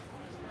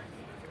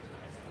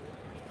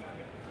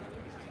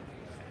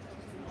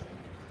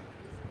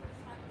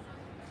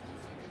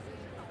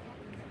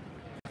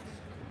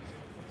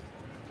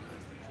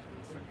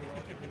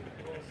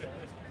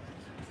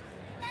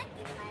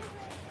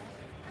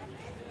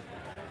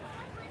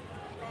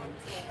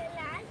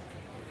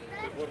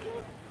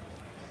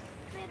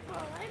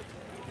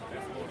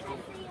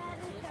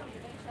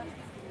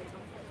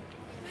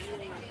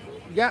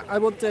 Yeah, I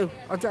would do.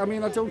 I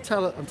mean, I don't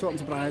tell it. I'm talking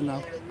to Brian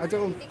now. I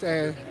don't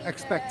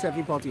expect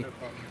everybody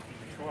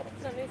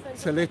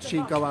to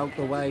literally go out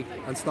the way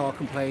and start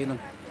complaining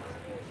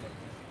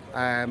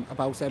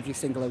about every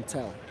single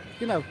hotel.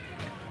 You know,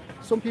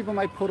 some people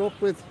might put up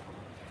with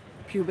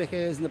pubic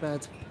hairs in the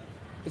bed.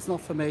 It's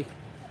not for me.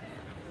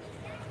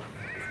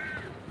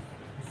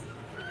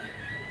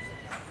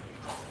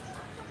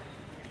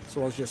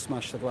 So I'll just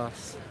smash the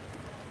glass.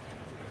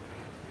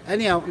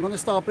 Anyhow, I'm going to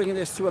start bringing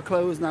this to a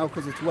close now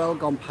because it's well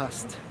gone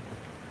past.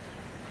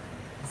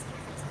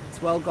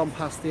 It's well gone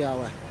past the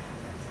hour.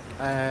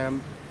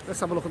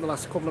 Let's have a look at the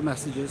last couple of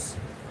messages.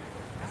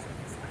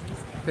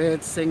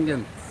 Birds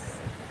singing.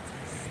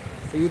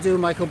 Are you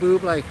doing Michael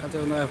Bublé? I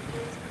don't know.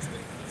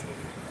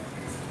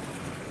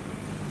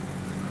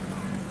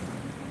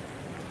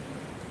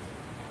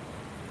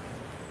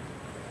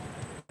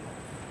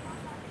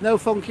 No,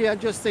 Funky, I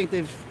just think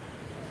they've...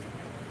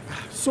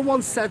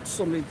 Someone said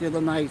something the other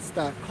night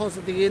that because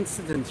of the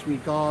incident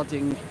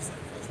regarding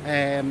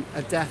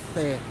a death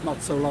there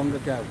not so long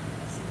ago,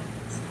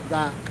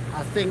 that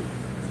I think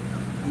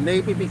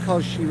maybe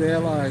because she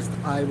realised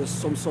I was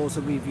some sort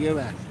of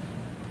reviewer,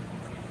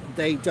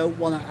 they don't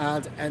want to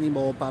add any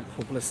more bad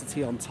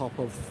publicity on top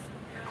of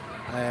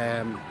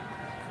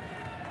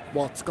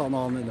what's gone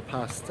on in the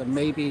past. And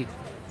maybe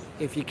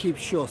if you keep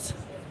shut,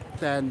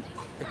 then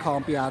it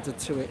can't be added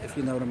to it, if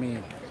you know what I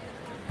mean.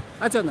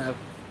 I don't know.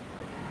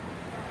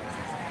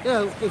 You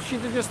know, if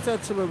she'd have just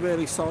said to her,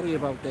 really sorry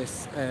about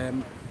this,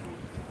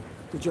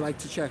 would you like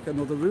to check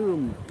another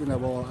room? You know,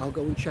 or I'll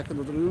go and check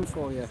another room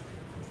for you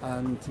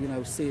and, you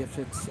know, see if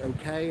it's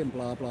okay and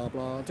blah, blah,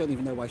 blah. I don't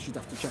even know why she'd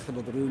have to check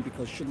another room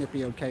because shouldn't it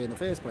be okay in the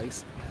first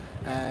place?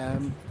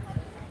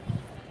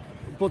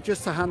 But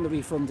just to hand the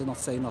refund and not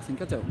say nothing,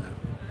 I don't know.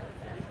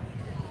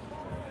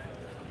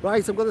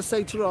 Right, I'm going to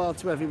say ta-ra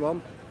to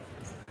everyone.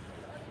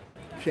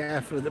 Yeah,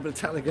 for the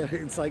Britannica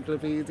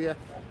Encyclopedia.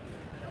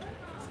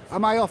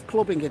 Am I off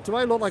clubbing it? Do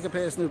I look like a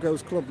person who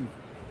goes clubbing?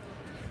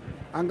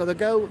 I'm going to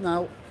go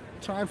now,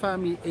 try and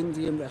find me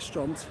Indian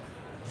restaurant.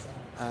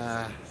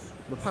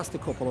 We're past a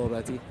couple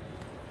already.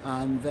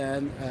 And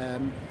then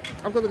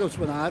I'm going to go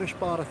to an Irish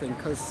bar, I think,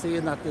 because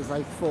seeing that there's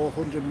like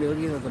 400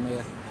 million of them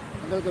here.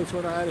 I'm going to go to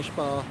an Irish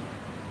bar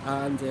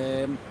and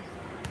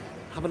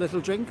have a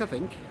little drink, I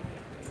think.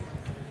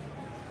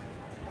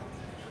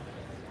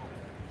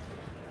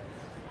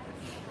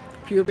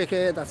 Pubic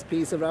hair, that's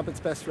Peter Rabbit's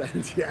best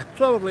friend. Yeah,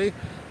 probably.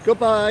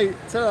 Goodbye.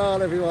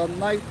 Ta-ra, everyone.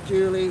 Night,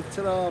 Julie.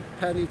 Ta-ra,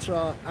 Penny.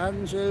 Ta-ra,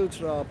 Andrew.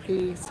 Ta-ra,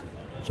 Pete.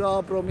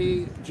 Ta-ra,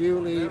 Brummy,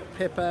 Julie,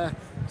 Pippa,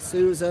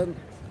 Susan,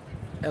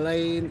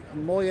 Elaine,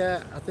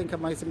 Moya. I think I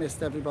might have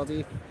missed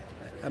everybody.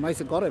 I might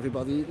have got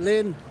everybody.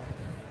 Lynn,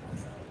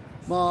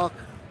 Mark.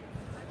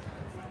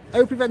 I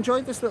hope you've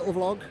enjoyed this little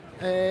vlog.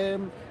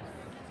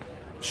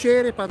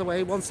 Share it, by the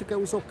way. Once it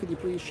goes up, can you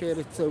please share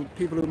it so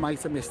people who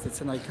might have missed it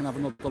tonight can have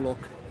another look.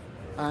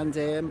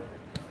 And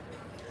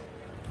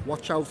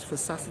watch out for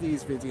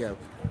Saturday's video.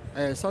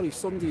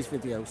 Sunday's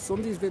video.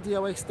 Sunday's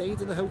video I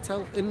stayed in a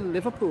hotel in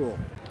Liverpool.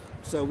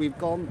 So we've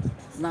gone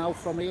now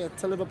from here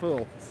to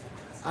Liverpool.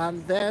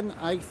 And then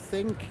I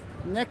think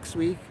next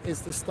week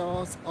is the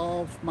start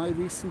of my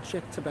recent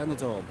trip to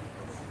Benidorm.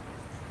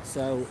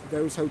 So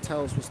those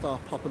hotels will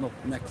start popping up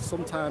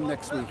sometime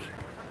next week.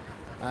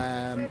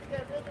 And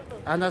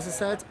as I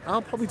said,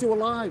 I'll probably do a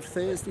live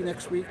Thursday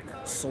next week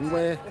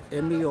somewhere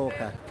in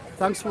Mallorca.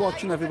 Thanks for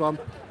watching, everyone.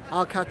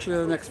 I'll catch you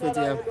in the next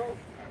video.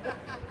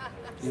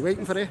 You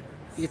waiting for it?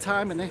 Are you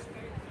timing it?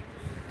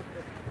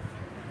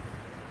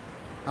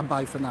 And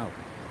bye for now.